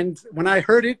 And when I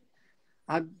heard it,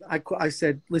 I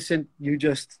said, listen, you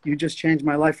just changed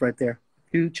my life right there.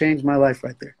 You changed my life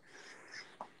right there.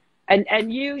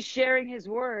 And you sharing his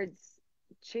words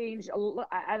changed a lot.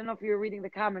 I don't know if you're reading the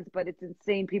comments, but it's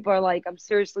insane. People are like, I'm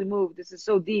seriously moved. This is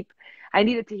so deep. I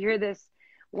needed to hear this.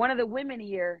 One of the women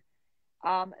here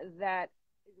that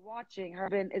is watching, her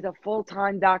husband is a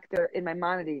full-time doctor in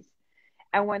Maimonides.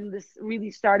 And when this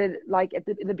really started, like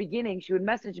in the beginning, she would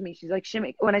message me. She's like,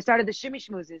 Shimi, when I started the Shimi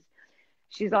Schmoozes,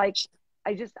 she's like,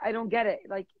 I don't get it.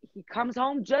 Like, he comes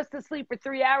home just to sleep for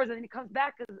 3 hours and then he comes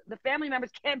back because the family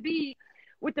members can't be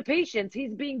with the patients.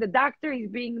 He's being the doctor, he's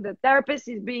being the therapist,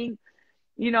 he's being,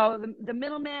 the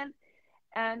middleman.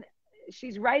 And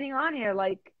she's writing on here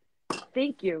like,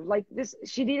 thank you. Like this,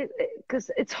 she needed,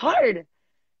 because it's hard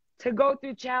to go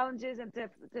through challenges and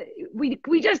we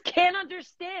just can't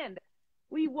understand.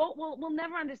 We'll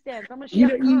never understand. So much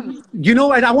comes.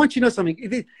 I want you to know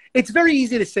something. It's very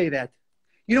easy to say that.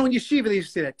 In yeshiva, they used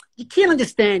to say that. You can't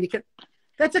understand.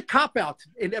 That's a cop-out.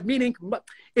 Meaning,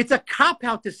 it's a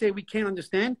cop-out to say we can't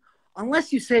understand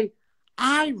unless you say,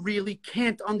 I really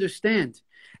can't understand.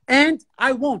 And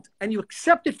I won't. And you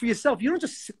accept it for yourself. You don't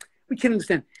just, we can't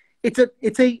understand. It's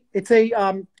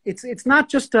not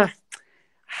just a,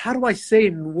 how do I say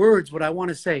it in words what I want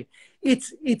to say?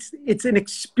 It's an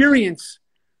experience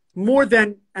more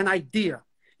than an idea.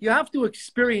 You have to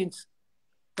experience,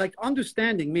 like,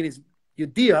 understanding means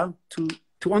idea to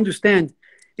understand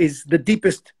is the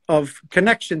deepest of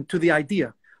connection to the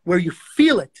idea, where you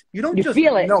feel it. You don't just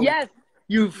feel it. know Yes.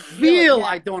 You feel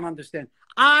I don't understand.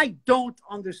 I don't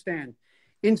understand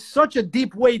in such a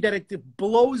deep way that it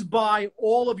blows by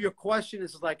all of your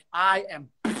questions. It's like, I'm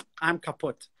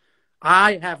kaput.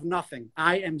 I have nothing.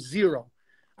 I am zero.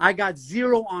 I got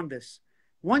zero on this.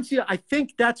 I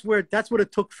think that's what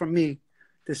it took from me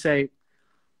to say,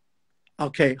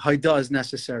 okay, Haida is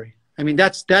necessary. I mean,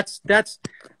 that's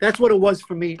what it was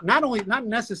for me. Not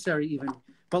necessary even,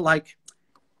 but like,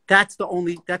 that's the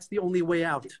only way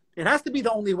out. It has to be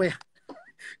the only way.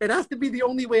 It has to be the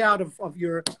only way out of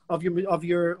your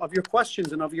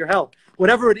questions and of your hell,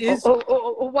 whatever it is.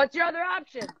 What's your other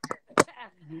option?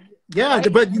 Yeah,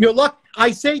 right? But you're lucky.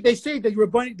 They say that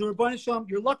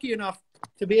you're lucky enough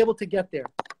to be able to get there.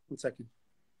 1 second.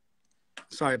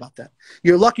 Sorry about that.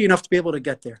 You're lucky enough to be able to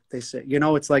get there. They say,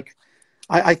 it's like,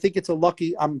 I think it's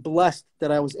I'm blessed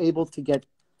that I was able to get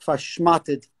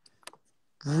fashmated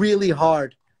really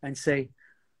hard and say,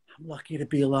 I'm lucky to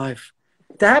be alive.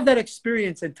 To have that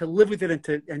experience and to live with it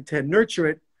and to nurture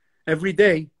it every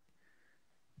day,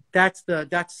 that's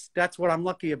what I'm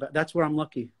lucky about. That's where I'm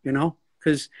lucky,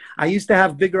 because I used to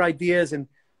have bigger ideas and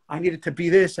I needed to be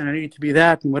this and I needed to be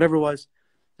that and whatever it was.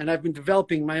 And I've been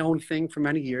developing my own thing for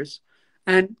many years.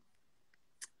 And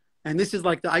this is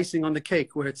like the icing on the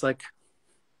cake where it's like,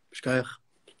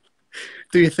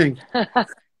 do your thing.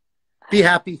 Be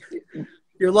happy.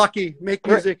 You're lucky. Make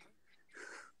music.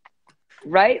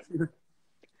 Right?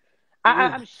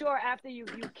 I'm sure after you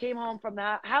came home from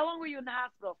how long were you in the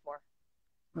hospital for?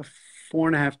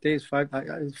 4.5 days, 4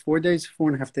 days,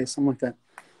 4.5 days, something like that.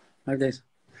 5 days.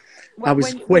 I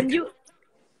was quick. When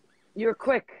you're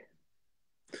quick.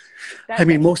 I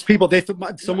mean, most people,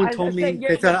 someone told me,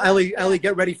 they said, Ellie,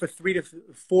 get ready for 3 to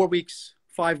 4 weeks,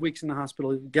 5 weeks in the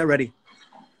hospital. Get ready,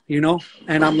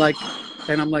 And I'm like,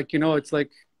 it's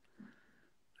like,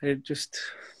 it just.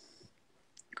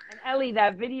 And Ellie,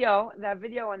 that video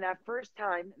on that first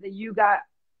time that you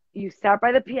sat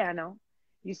by the piano,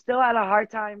 you still had a hard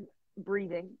time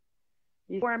breathing.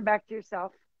 You weren't back to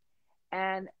yourself.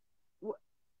 And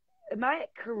am I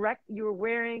correct? You were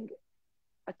wearing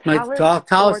a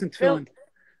tallis and tefillin.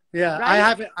 Yeah,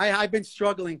 right? I've been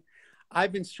struggling.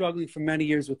 I've been struggling for many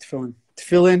years with tefillin.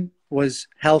 Tefillin was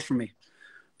hell for me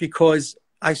because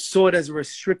I saw it as a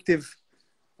restrictive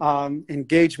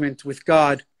engagement with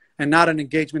God and not an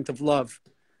engagement of love.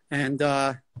 And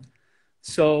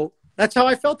so that's how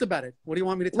I felt about it. What do you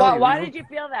want me to tell you? Why did you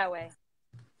feel that way?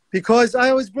 Because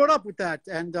I was brought up with that,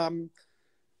 and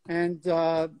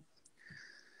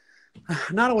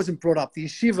not I wasn't brought up. The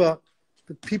yeshiva,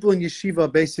 the people in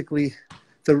yeshiva, basically,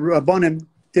 the Rabbanim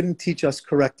didn't teach us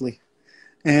correctly,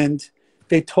 and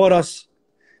they taught us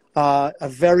a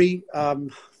very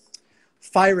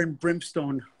fire and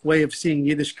brimstone way of seeing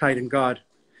Yiddishkeit and God.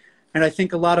 And I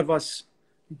think a lot of us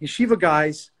yeshiva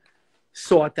guys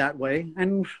saw it that way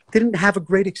and didn't have a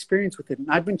great experience with it.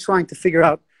 And I've been trying to figure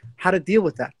out how to deal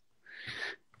with that.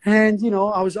 And,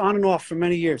 I was on and off for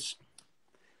many years.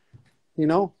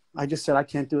 I just said, I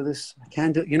can't do this. I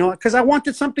can't do it, because I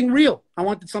wanted something real. I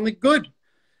wanted something good.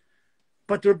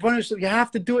 But the Rebbeinu said, you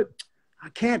have to do it. I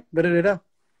can't.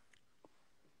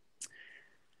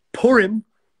 Purim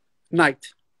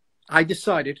night, I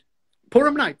decided.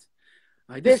 Purim night.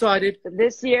 I decided.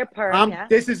 This year, Purim, yeah.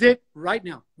 This is it right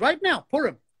now. Right now,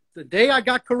 Purim. The day I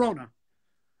got Corona,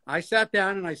 I sat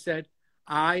down and I said,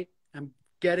 I am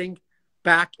getting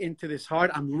back into this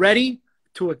hard. I'm ready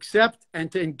to accept and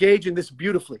to engage in this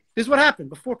beautifully. This is what happened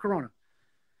before Corona.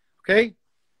 Okay?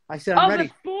 I said, I'm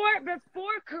ready.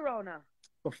 Before Corona.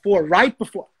 Right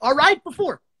before. All right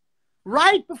before.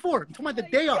 Right before. I'm talking about the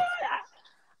day off.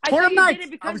 Purim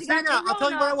night. I was saying that. I'll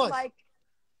tell you what I was.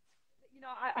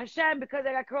 Hashem, because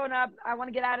I got Corona, I want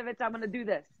to get out of it, so I'm going to do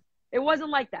this. It wasn't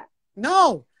like that.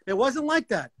 No, it wasn't like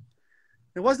that.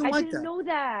 It wasn't like that. I didn't know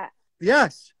that.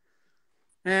 Yes.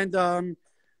 And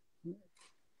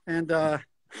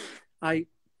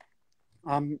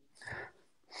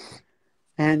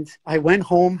I went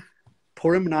home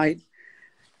Purim night,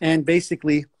 and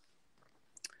basically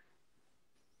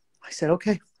I said,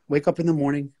 okay, wake up in the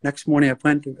morning. Next morning I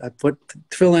put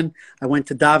tefillin. I went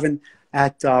to daven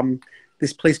at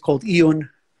this place called Iyun,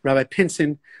 Rabbi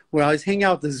Pinson, where I was hanging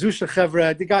out with the Zusha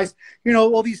Chevra, the guys,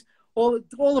 all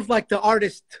of like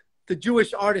the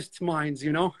Jewish artists' minds,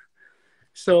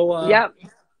 So yep.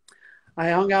 I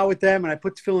hung out with them and I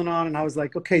put tefillin on and I was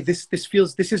like, okay, this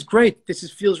is great.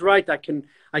 Feels right. I can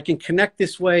connect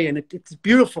this way and it's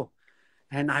beautiful.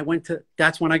 And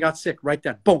that's when I got sick right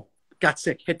then. Boom, got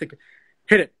sick, hit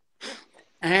it.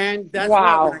 And that's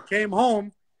why when I came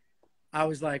home, I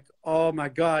was like, oh my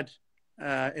God.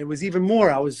 It was even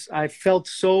more. I felt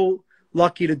so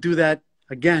lucky to do that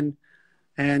again.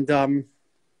 And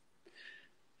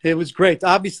it was great.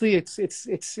 Obviously it's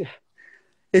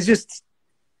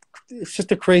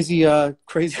just a crazy story.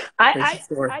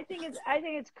 I think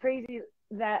it's crazy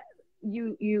that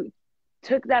you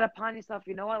took that upon yourself.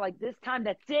 You know what? Like this time,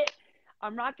 that's it.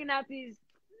 I'm rocking out these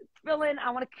tefillin.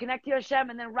 I want to connect to Hashem,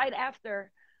 and then right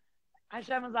after,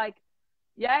 Hashem was like,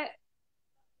 "Yeah, I'm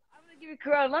gonna give you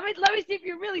Corona. Let me see if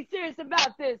you're really serious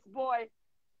about this, boy."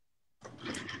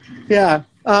 Yeah.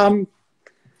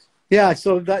 Yeah.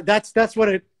 So that's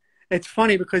what it's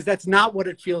funny because that's not what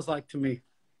it feels like to me.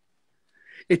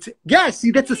 See,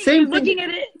 that's the same thing. Looking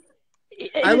at it,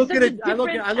 I look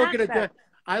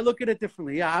at it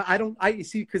differently. Yeah, I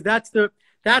see, because that's the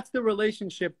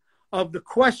relationship of the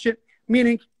question,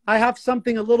 meaning I have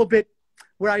something a little bit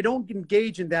where I don't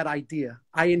engage in that idea.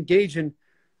 I engage in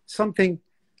something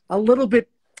a little more,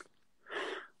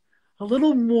 a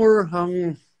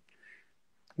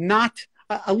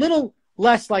little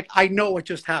less like I know what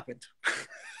just happened.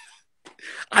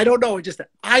 I don't know what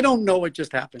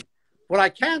just happened. What I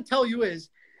can tell you is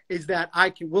that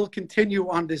will continue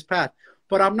on this path,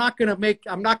 but I'm not gonna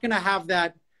have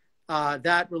that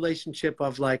relationship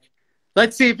of like,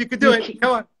 let's see if you could do it.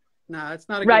 Come on. No, that's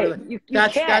not a good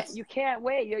relationship. You can't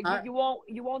wait. You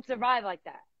won't survive like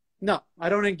that. No, I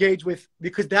don't engage with,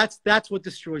 because that's what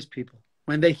destroys people.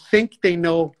 When they think they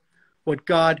know what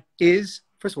God is.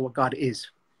 First of all, what God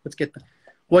is. Let's get that.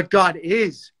 What God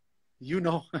is, you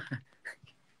know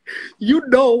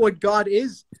what God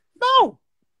is. No,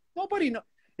 nobody knows.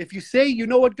 If you say you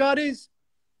know what God is,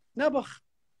 never,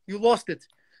 you lost it.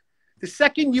 The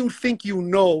second you think you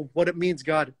know what it means,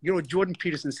 God, Jordan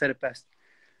Peterson said it best.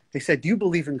 They said, do you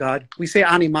believe in God? We say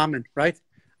Ani Mamin, right?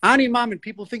 Ani Mamin,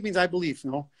 people think means I believe.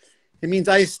 No, it means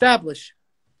I establish.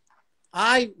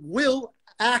 I will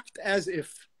act as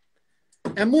if.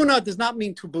 Emunah does not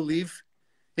mean to believe.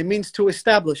 It means to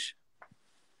establish.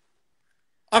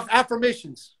 Of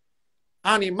affirmations.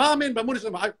 Ani Mamin,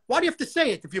 why do you have to say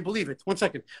it if you believe it? 1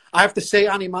 second. I have to say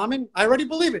Ani Mamin? I already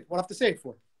believe it. What do I have to say it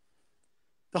for?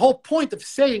 The whole point of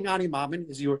saying Ani Mamin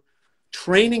is you're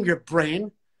training your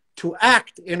brain to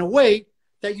act in a way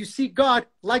that you see God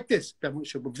like this. Why do you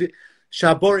have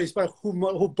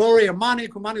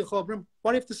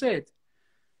to say it?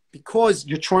 Because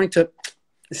you're trying to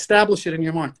establish it in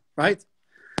your mind, right?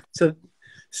 So,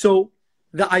 so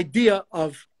the idea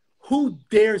of who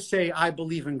dares say, I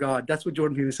believe in God? That's what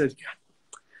Jordan Peterson says.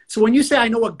 So when you say, I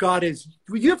know what God is,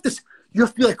 you have to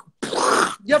be like,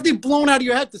 you have to be blown out of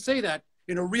your head to say that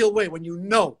in a real way when you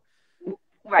know.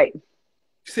 Right.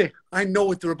 Say, I know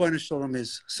what the Rabbeinu Shalom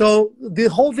is. So the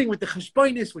whole thing with the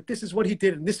cheshbonis, with this is what he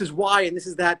did, and this is why, and this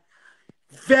is that,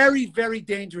 very, very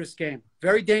dangerous game.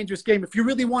 Very dangerous game. If you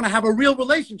really want to have a real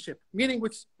relationship, meaning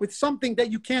with something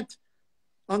that you can't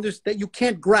understand, that you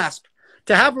can't grasp.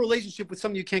 To have a relationship with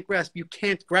something you can't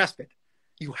grasp it.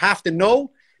 You have to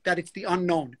know that it's the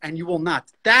unknown, and you will not.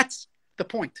 That's the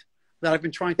point that I've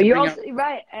been trying to bring out.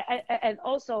 Right. And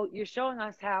also, you're showing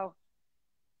us how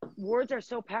words are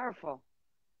so powerful.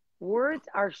 Words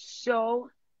are so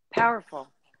powerful.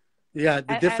 Yeah,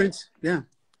 the difference between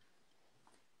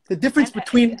the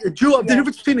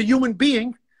difference between a human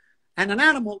being and an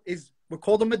animal is, we're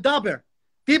called a medaber.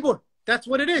 Dibur. That's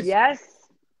what it is. Yes.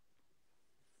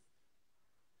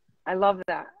 I love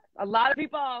that. A lot of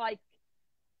people are like,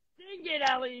 sing it,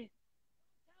 Ellie.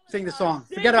 Sing the song.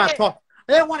 Forget about talk.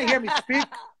 They don't want to hear me speak.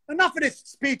 Enough of this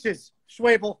speeches,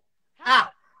 Schwebel. How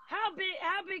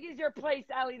big is your place,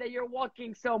 Ellie, that you're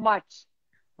walking so much?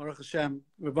 Baruch Hashem,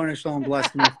 Rebbeinu Shalom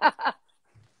blessed me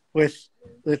with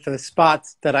a spot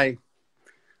that I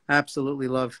absolutely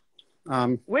love.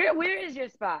 Where is your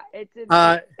spot? It's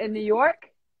in New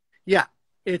York? Yeah.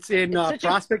 It's in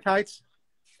Prospect Heights.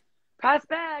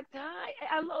 Prospect. Hi.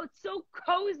 It's so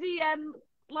cozy and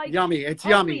like yummy. It's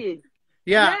homey. Yummy.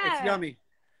 Yeah, it's yummy.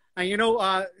 And you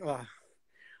know,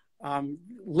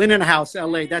 Linen House,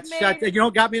 LA. That's you know,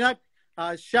 got me that.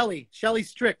 Shelly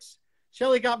Strix.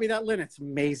 Shelly got me that linen. It's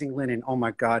amazing linen. Oh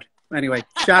my God. Anyway,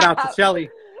 shout out to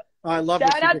Shelly. I love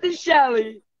it. Shout out to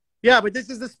Shelly. Yeah, but this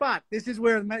is the spot. This is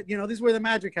where this is where the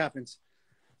magic happens.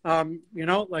 You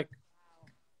know, like.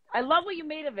 I love what you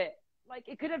made of it. Like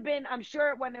it could have been. I'm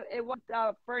sure when it was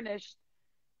furnished,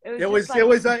 it was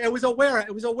a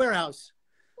warehouse.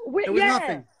 It was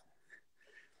nothing.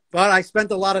 But I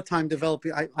spent a lot of time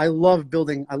developing. I love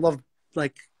building. I love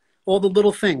like all the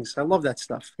little things. I love that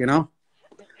stuff. You know.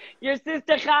 Your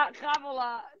sister Chaviot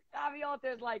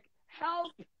is like,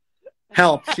 help.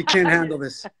 Help! She can't handle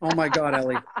this. Oh my God,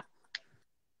 Ellie.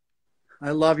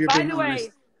 I love you being honest. By the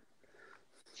way,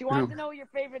 she wants to know who your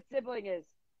favorite sibling is.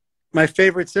 My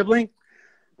favorite sibling?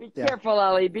 Be careful,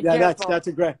 Ellie. Be careful.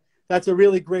 That's a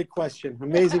really great question.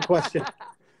 Amazing question.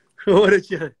 What did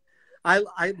you?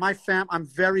 I'm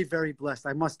very, very blessed.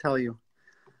 I must tell you.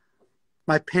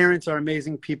 My parents are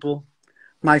amazing people.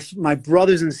 My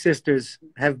brothers and sisters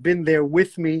have been there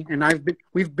with me, and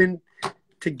we've been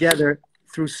together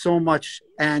through so much,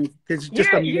 and it's just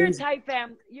amazing. You're a tight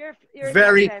fam. You're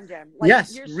very tight fam. Like,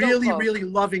 yes, so really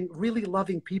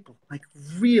loving people, like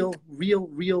real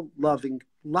loving,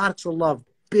 lots of love,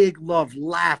 big love,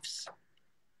 laughs,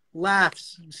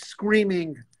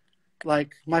 screaming,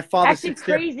 like my father acting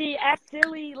crazy, act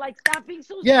silly, like stop being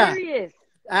so serious.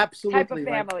 Absolutely, type of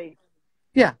family.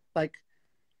 Like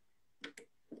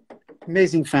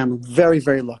amazing family, very,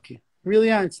 very lucky. Really,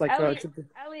 yeah. It's like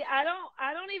Ellie,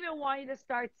 I don't even want you to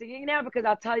start singing now because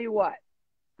I'll tell you what.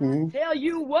 Mm-hmm.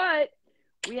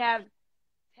 We have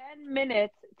 10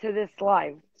 minutes to this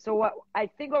live. So what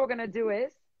we're gonna do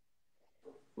is,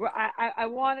 I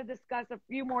want to discuss a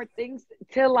few more things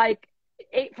till like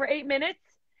 8 minutes,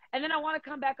 and then I want to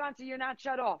come back on so you're not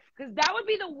shut off, because that would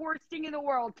be the worst thing in the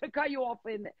world to cut you off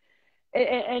in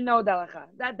no dalacha.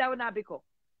 That would not be cool.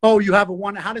 Oh, you have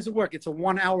how does it work? It's a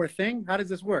 1 hour thing? How does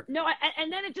this work? No,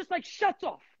 and then it just like shuts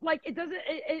off. Like it doesn't,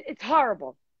 it's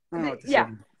horrible. Oh,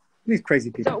 these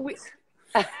crazy people.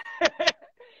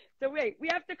 So wait, we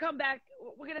have to come back.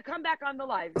 We're going to come back on the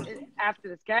live after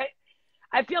this, okay?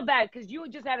 I feel bad because you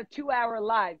just had a 2-hour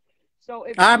live. So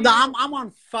if I'm on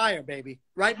fire, baby.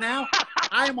 Right now,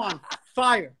 I am on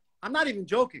fire. I'm not even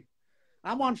joking.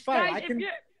 I'm on fire. Guys,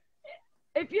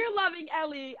 if you're loving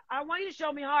Ellie, I want you to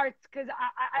show me hearts because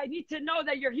I need to know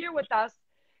that you're here with us.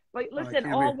 But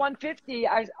listen, all 150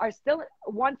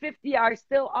 are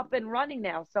still up and running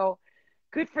now. So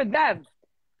good for them.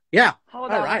 Yeah.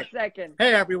 Hold on a second.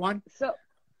 Hey everyone. So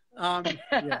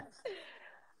yeah.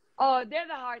 Oh, they're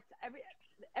the hearts.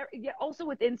 Also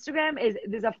with Instagram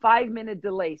there's a 5-minute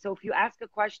delay. So if you ask a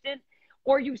question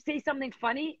or you say something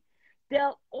funny,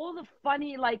 all the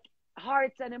funny like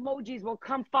hearts and emojis will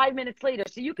come 5 minutes later.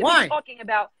 So you can be talking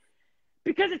about,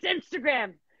 because it's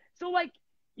Instagram. So like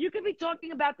you could be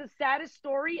talking about the saddest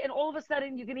story and all of a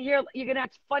sudden you're gonna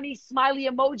have funny smiley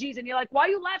emojis and you're like, why are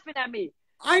you laughing at me?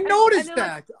 I noticed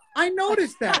that.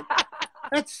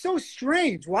 That's so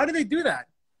strange. Why do they do that?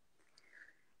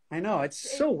 I know. It's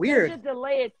It's so such weird. a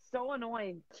delay. It's so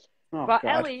annoying. Oh, But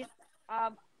God. Ellie,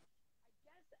 I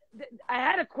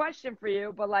had a question for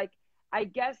you, but like, I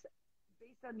guess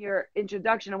based on your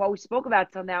introduction and what we spoke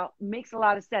about till now, makes a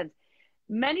lot of sense.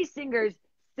 Many singers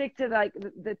stick to like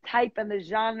the type and the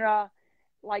genre,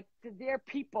 like to their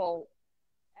people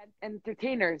and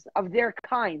entertainers of their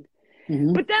kind.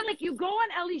 Hmm. But then, like, you go on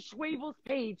Ellie Schwebel's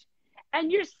page,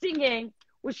 and you're singing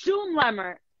with Shulem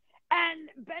Lemmer and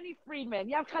Benny Friedman.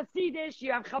 You have Hasidish,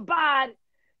 you have Chabad,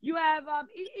 you have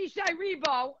Ishai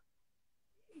Ribo,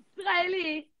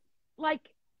 Israeli. Like,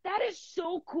 that is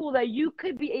so cool that you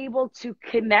could be able to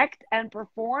connect and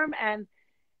perform and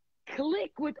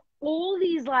click with all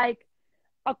these, like,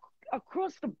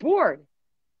 across the board.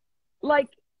 Like,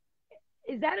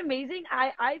 is that amazing?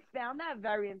 I found that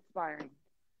very inspiring.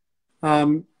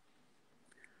 Um,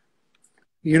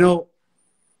 you know,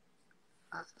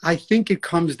 I think it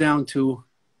comes down to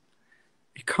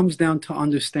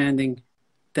understanding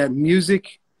that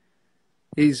music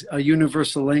is a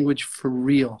universal language for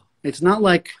real. It's not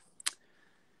like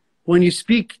when you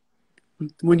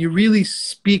really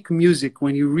speak music,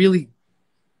 when you really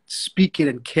speak it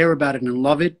and care about it and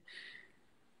love it,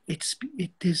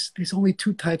 there's only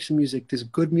two types of music. There's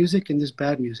good music and there's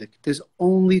bad music. There's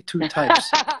only two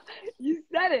types. You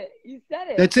said it. You said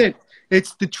it. That's it.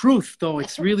 It's the truth, though.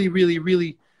 It's really, really,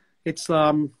 really. It's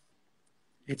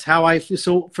how I feel.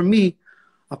 So for me,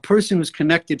 a person who's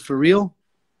connected for real,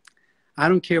 I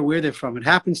don't care where they're from. It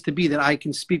happens to be that I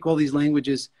can speak all these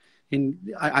languages, and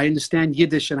I understand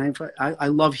Yiddish, and I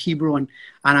love Hebrew, and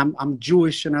I'm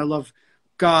Jewish, and I love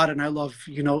God, and I love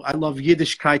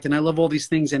Yiddishkeit, and I love all these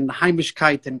things, and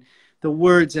Heimischkeit, and the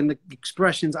words and the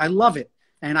expressions. I love it,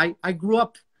 and I grew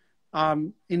up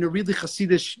in a really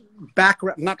Hasidish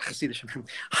background, not Hasidish,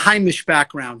 Heimish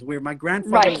background, where my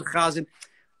grandfather was a Chazan.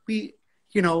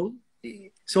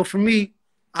 So for me,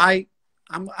 I'm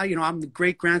the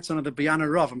great grandson of the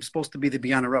Biana Rav. I'm supposed to be the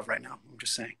Biana Rav right now. I'm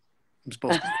just saying, I'm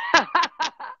supposed to.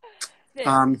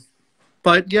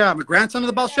 But yeah, I'm a grandson of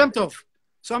the Baal Shem Tov,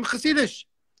 so I'm Hasidish.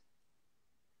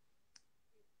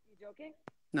 You joking?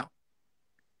 No.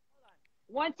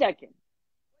 Hold on. 1 second.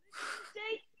 What did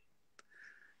you say?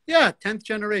 Yeah, 10th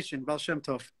generation Baal Shem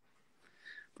Tov.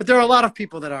 But there are a lot of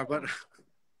people that are. But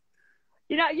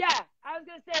yeah, I was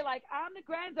gonna say, like, I'm the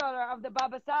granddaughter of the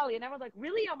Baba Sali, and everyone's like,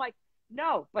 really? I'm like,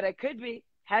 no, but I could be.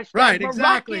 Hashtag right,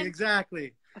 Moroccan.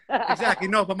 exactly.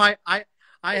 No, but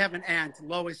I have an aunt,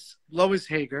 Lois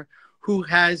Hager, who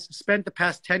has spent the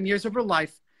past 10 years of her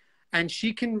life, and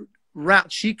she can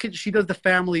route. She does the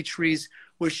family trees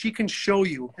where she can show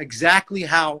you exactly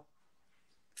how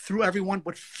through everyone,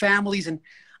 what families, and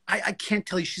I can't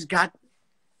tell you. She's got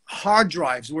hard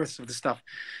drives worth of the stuff.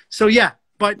 So yeah,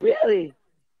 but really,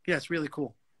 yeah, it's really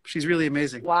cool. She's really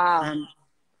amazing. Wow.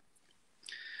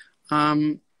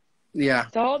 Yeah.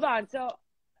 So hold on. So,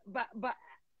 but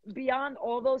beyond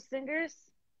all those singers,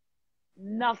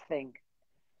 nothing,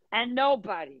 and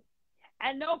nobody,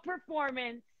 and no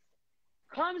performance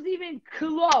comes even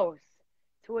close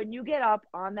to when you get up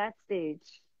on that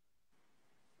stage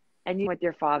and you with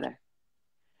your father,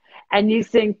 and you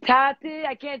sing Tati.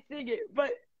 I can't sing it,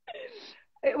 but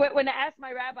when I asked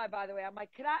my rabbi, by the way, I'm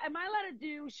like, am I allowed to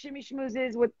do shimmy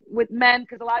schmoozes with men?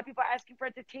 Because a lot of people are asking for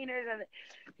entertainers, and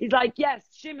he's like, yes,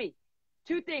 shimmy.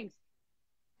 2 things: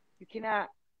 you cannot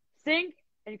sing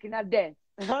and you cannot dance.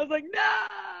 And I was like, no.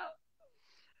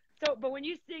 So, but when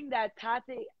you sing that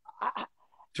Tati,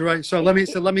 right. So let me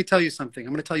tell you something.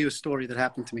 I'm going to tell you a story that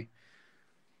happened to me.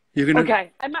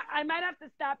 Okay. I might have to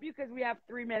stop you because we have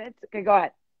 3 minutes. Okay, go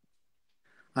ahead.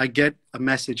 I get a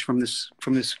message from this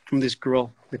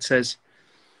girl. It says,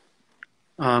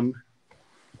 my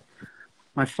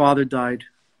father died.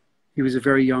 He was he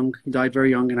died very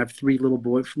young, and I have 3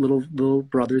 little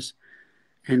brothers,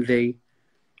 and they're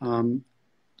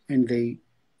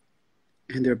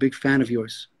a big fan of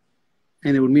yours,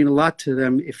 and it would mean a lot to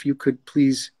them if you could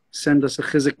please send us a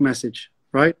chizik message,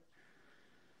 right?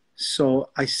 So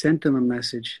I sent them a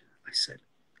message. I said,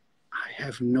 I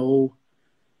have no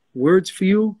words for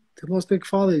you. They lost their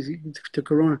father to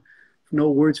Corona.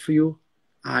 No words for you.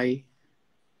 I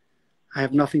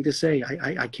have nothing to say.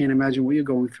 I can't imagine what you're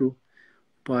going through.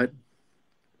 But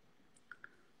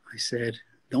I said,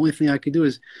 the only thing I could do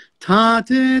is,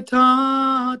 Tate,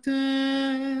 tate.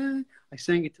 I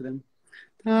sang it to them.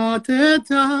 Tate,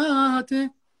 tate.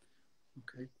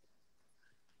 Okay.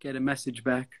 Get a message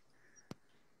back.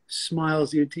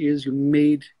 Smiles, ear to ears. You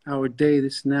made our day,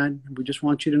 this and that. We just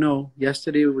want you to know,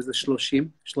 yesterday it was the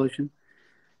Shloshim,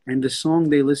 and the song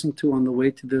they listened to on the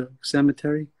way to the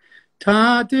cemetery,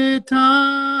 Tate,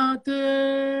 tate,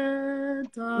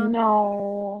 time.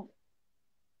 No.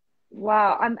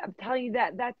 Wow. I'm telling you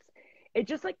that's it's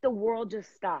just like the world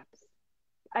just stops.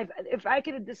 If I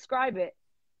could describe it,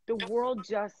 the world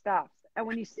just stops. And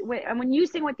when you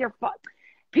sing with your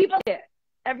people get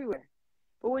everywhere.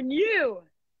 But when the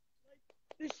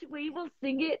Schwebel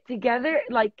sing it together,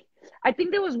 like I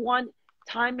think there was one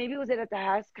time, maybe it was at the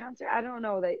House concert. I don't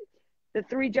know, the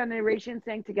three generations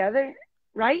sang together,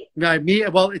 right? Yeah, me.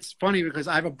 Well, it's funny because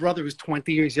I have a brother who's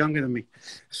 20 years younger than me,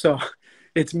 so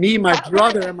it's me, my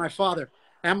brother, and my father.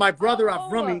 And my brother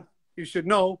Avrami, you should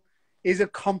know, is a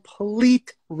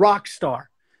complete rock star.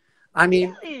 I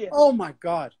mean, Really? oh my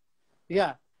God,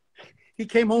 yeah. He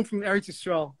came home from Eretz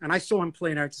Yisrael, and I saw him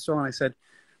play in Eretz Yisrael, and I said,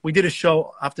 we did a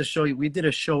show. I have to show you. We did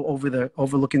a show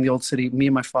overlooking the old city. Me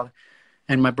and my father,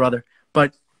 and my brother.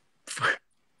 But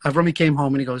Avrami came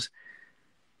home, and he goes.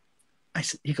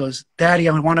 He goes, Daddy,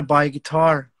 I want to buy a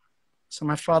guitar. So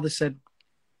my father said,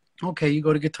 okay, you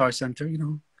go to Guitar Center,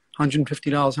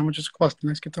 $150. How much does it cost? A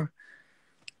nice guitar.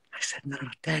 I said, no,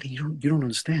 Daddy, you don't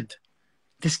understand.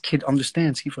 This kid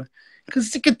understands. Because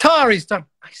it's a guitar he's done.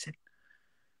 I said,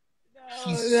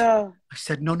 No. I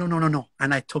said, no.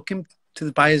 And I took him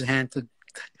by his hand to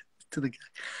the guy.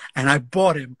 And I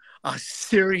bought him a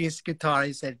serious guitar.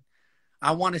 I said,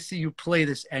 I want to see you play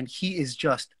this. And he is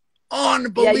just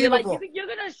unbelievable. Yeah, you're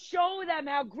gonna show them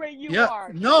how great you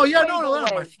are. No.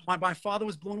 My father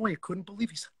was blown away. He couldn't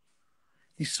believe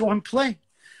he saw him play.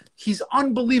 He's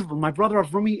unbelievable. My brother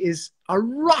Avrami is a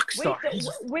rock star. Wait,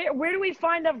 so where do we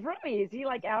find Avrami? Is he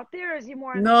like out there? Or is he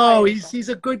more? No, he's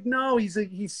a good. No, he's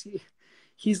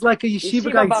like a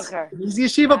yeshiva guy. Bacher. He's a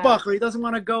yeshiva bacher. He doesn't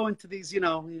want to go into these.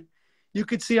 You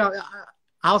could see. I'm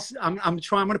going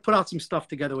to put out some stuff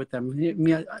together with them.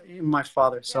 Me and my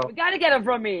father. So we got to get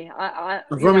Avrami.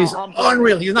 Avrami's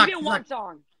unreal.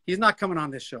 Song. He's not coming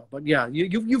on this show, but yeah,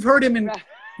 you've heard him in.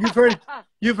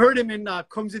 You've heard him in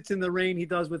Kumsitz in the Rain. He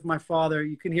does with my father.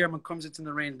 You can hear him in Kumsitz in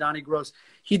the Rain. Donnie Gross.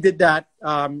 He did that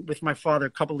with my father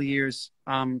a couple of years.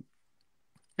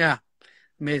 Yeah,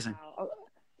 amazing.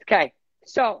 Okay,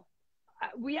 so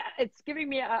it's giving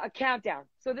me a countdown.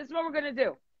 So this is what we're gonna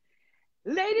do,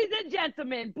 ladies and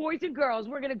gentlemen, boys and girls.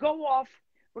 We're gonna go off.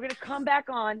 We're gonna come back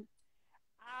on.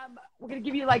 We're gonna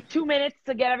give you like 2 minutes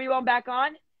to get everyone back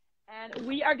on, and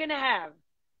we are gonna have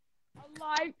a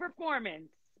live performance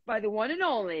by the one and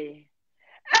only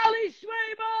Ali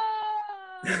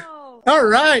Schwebel. All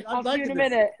right. I'll see you in a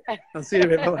minute. I'll see you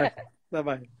in a minute. Bye-bye.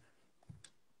 Bye-bye.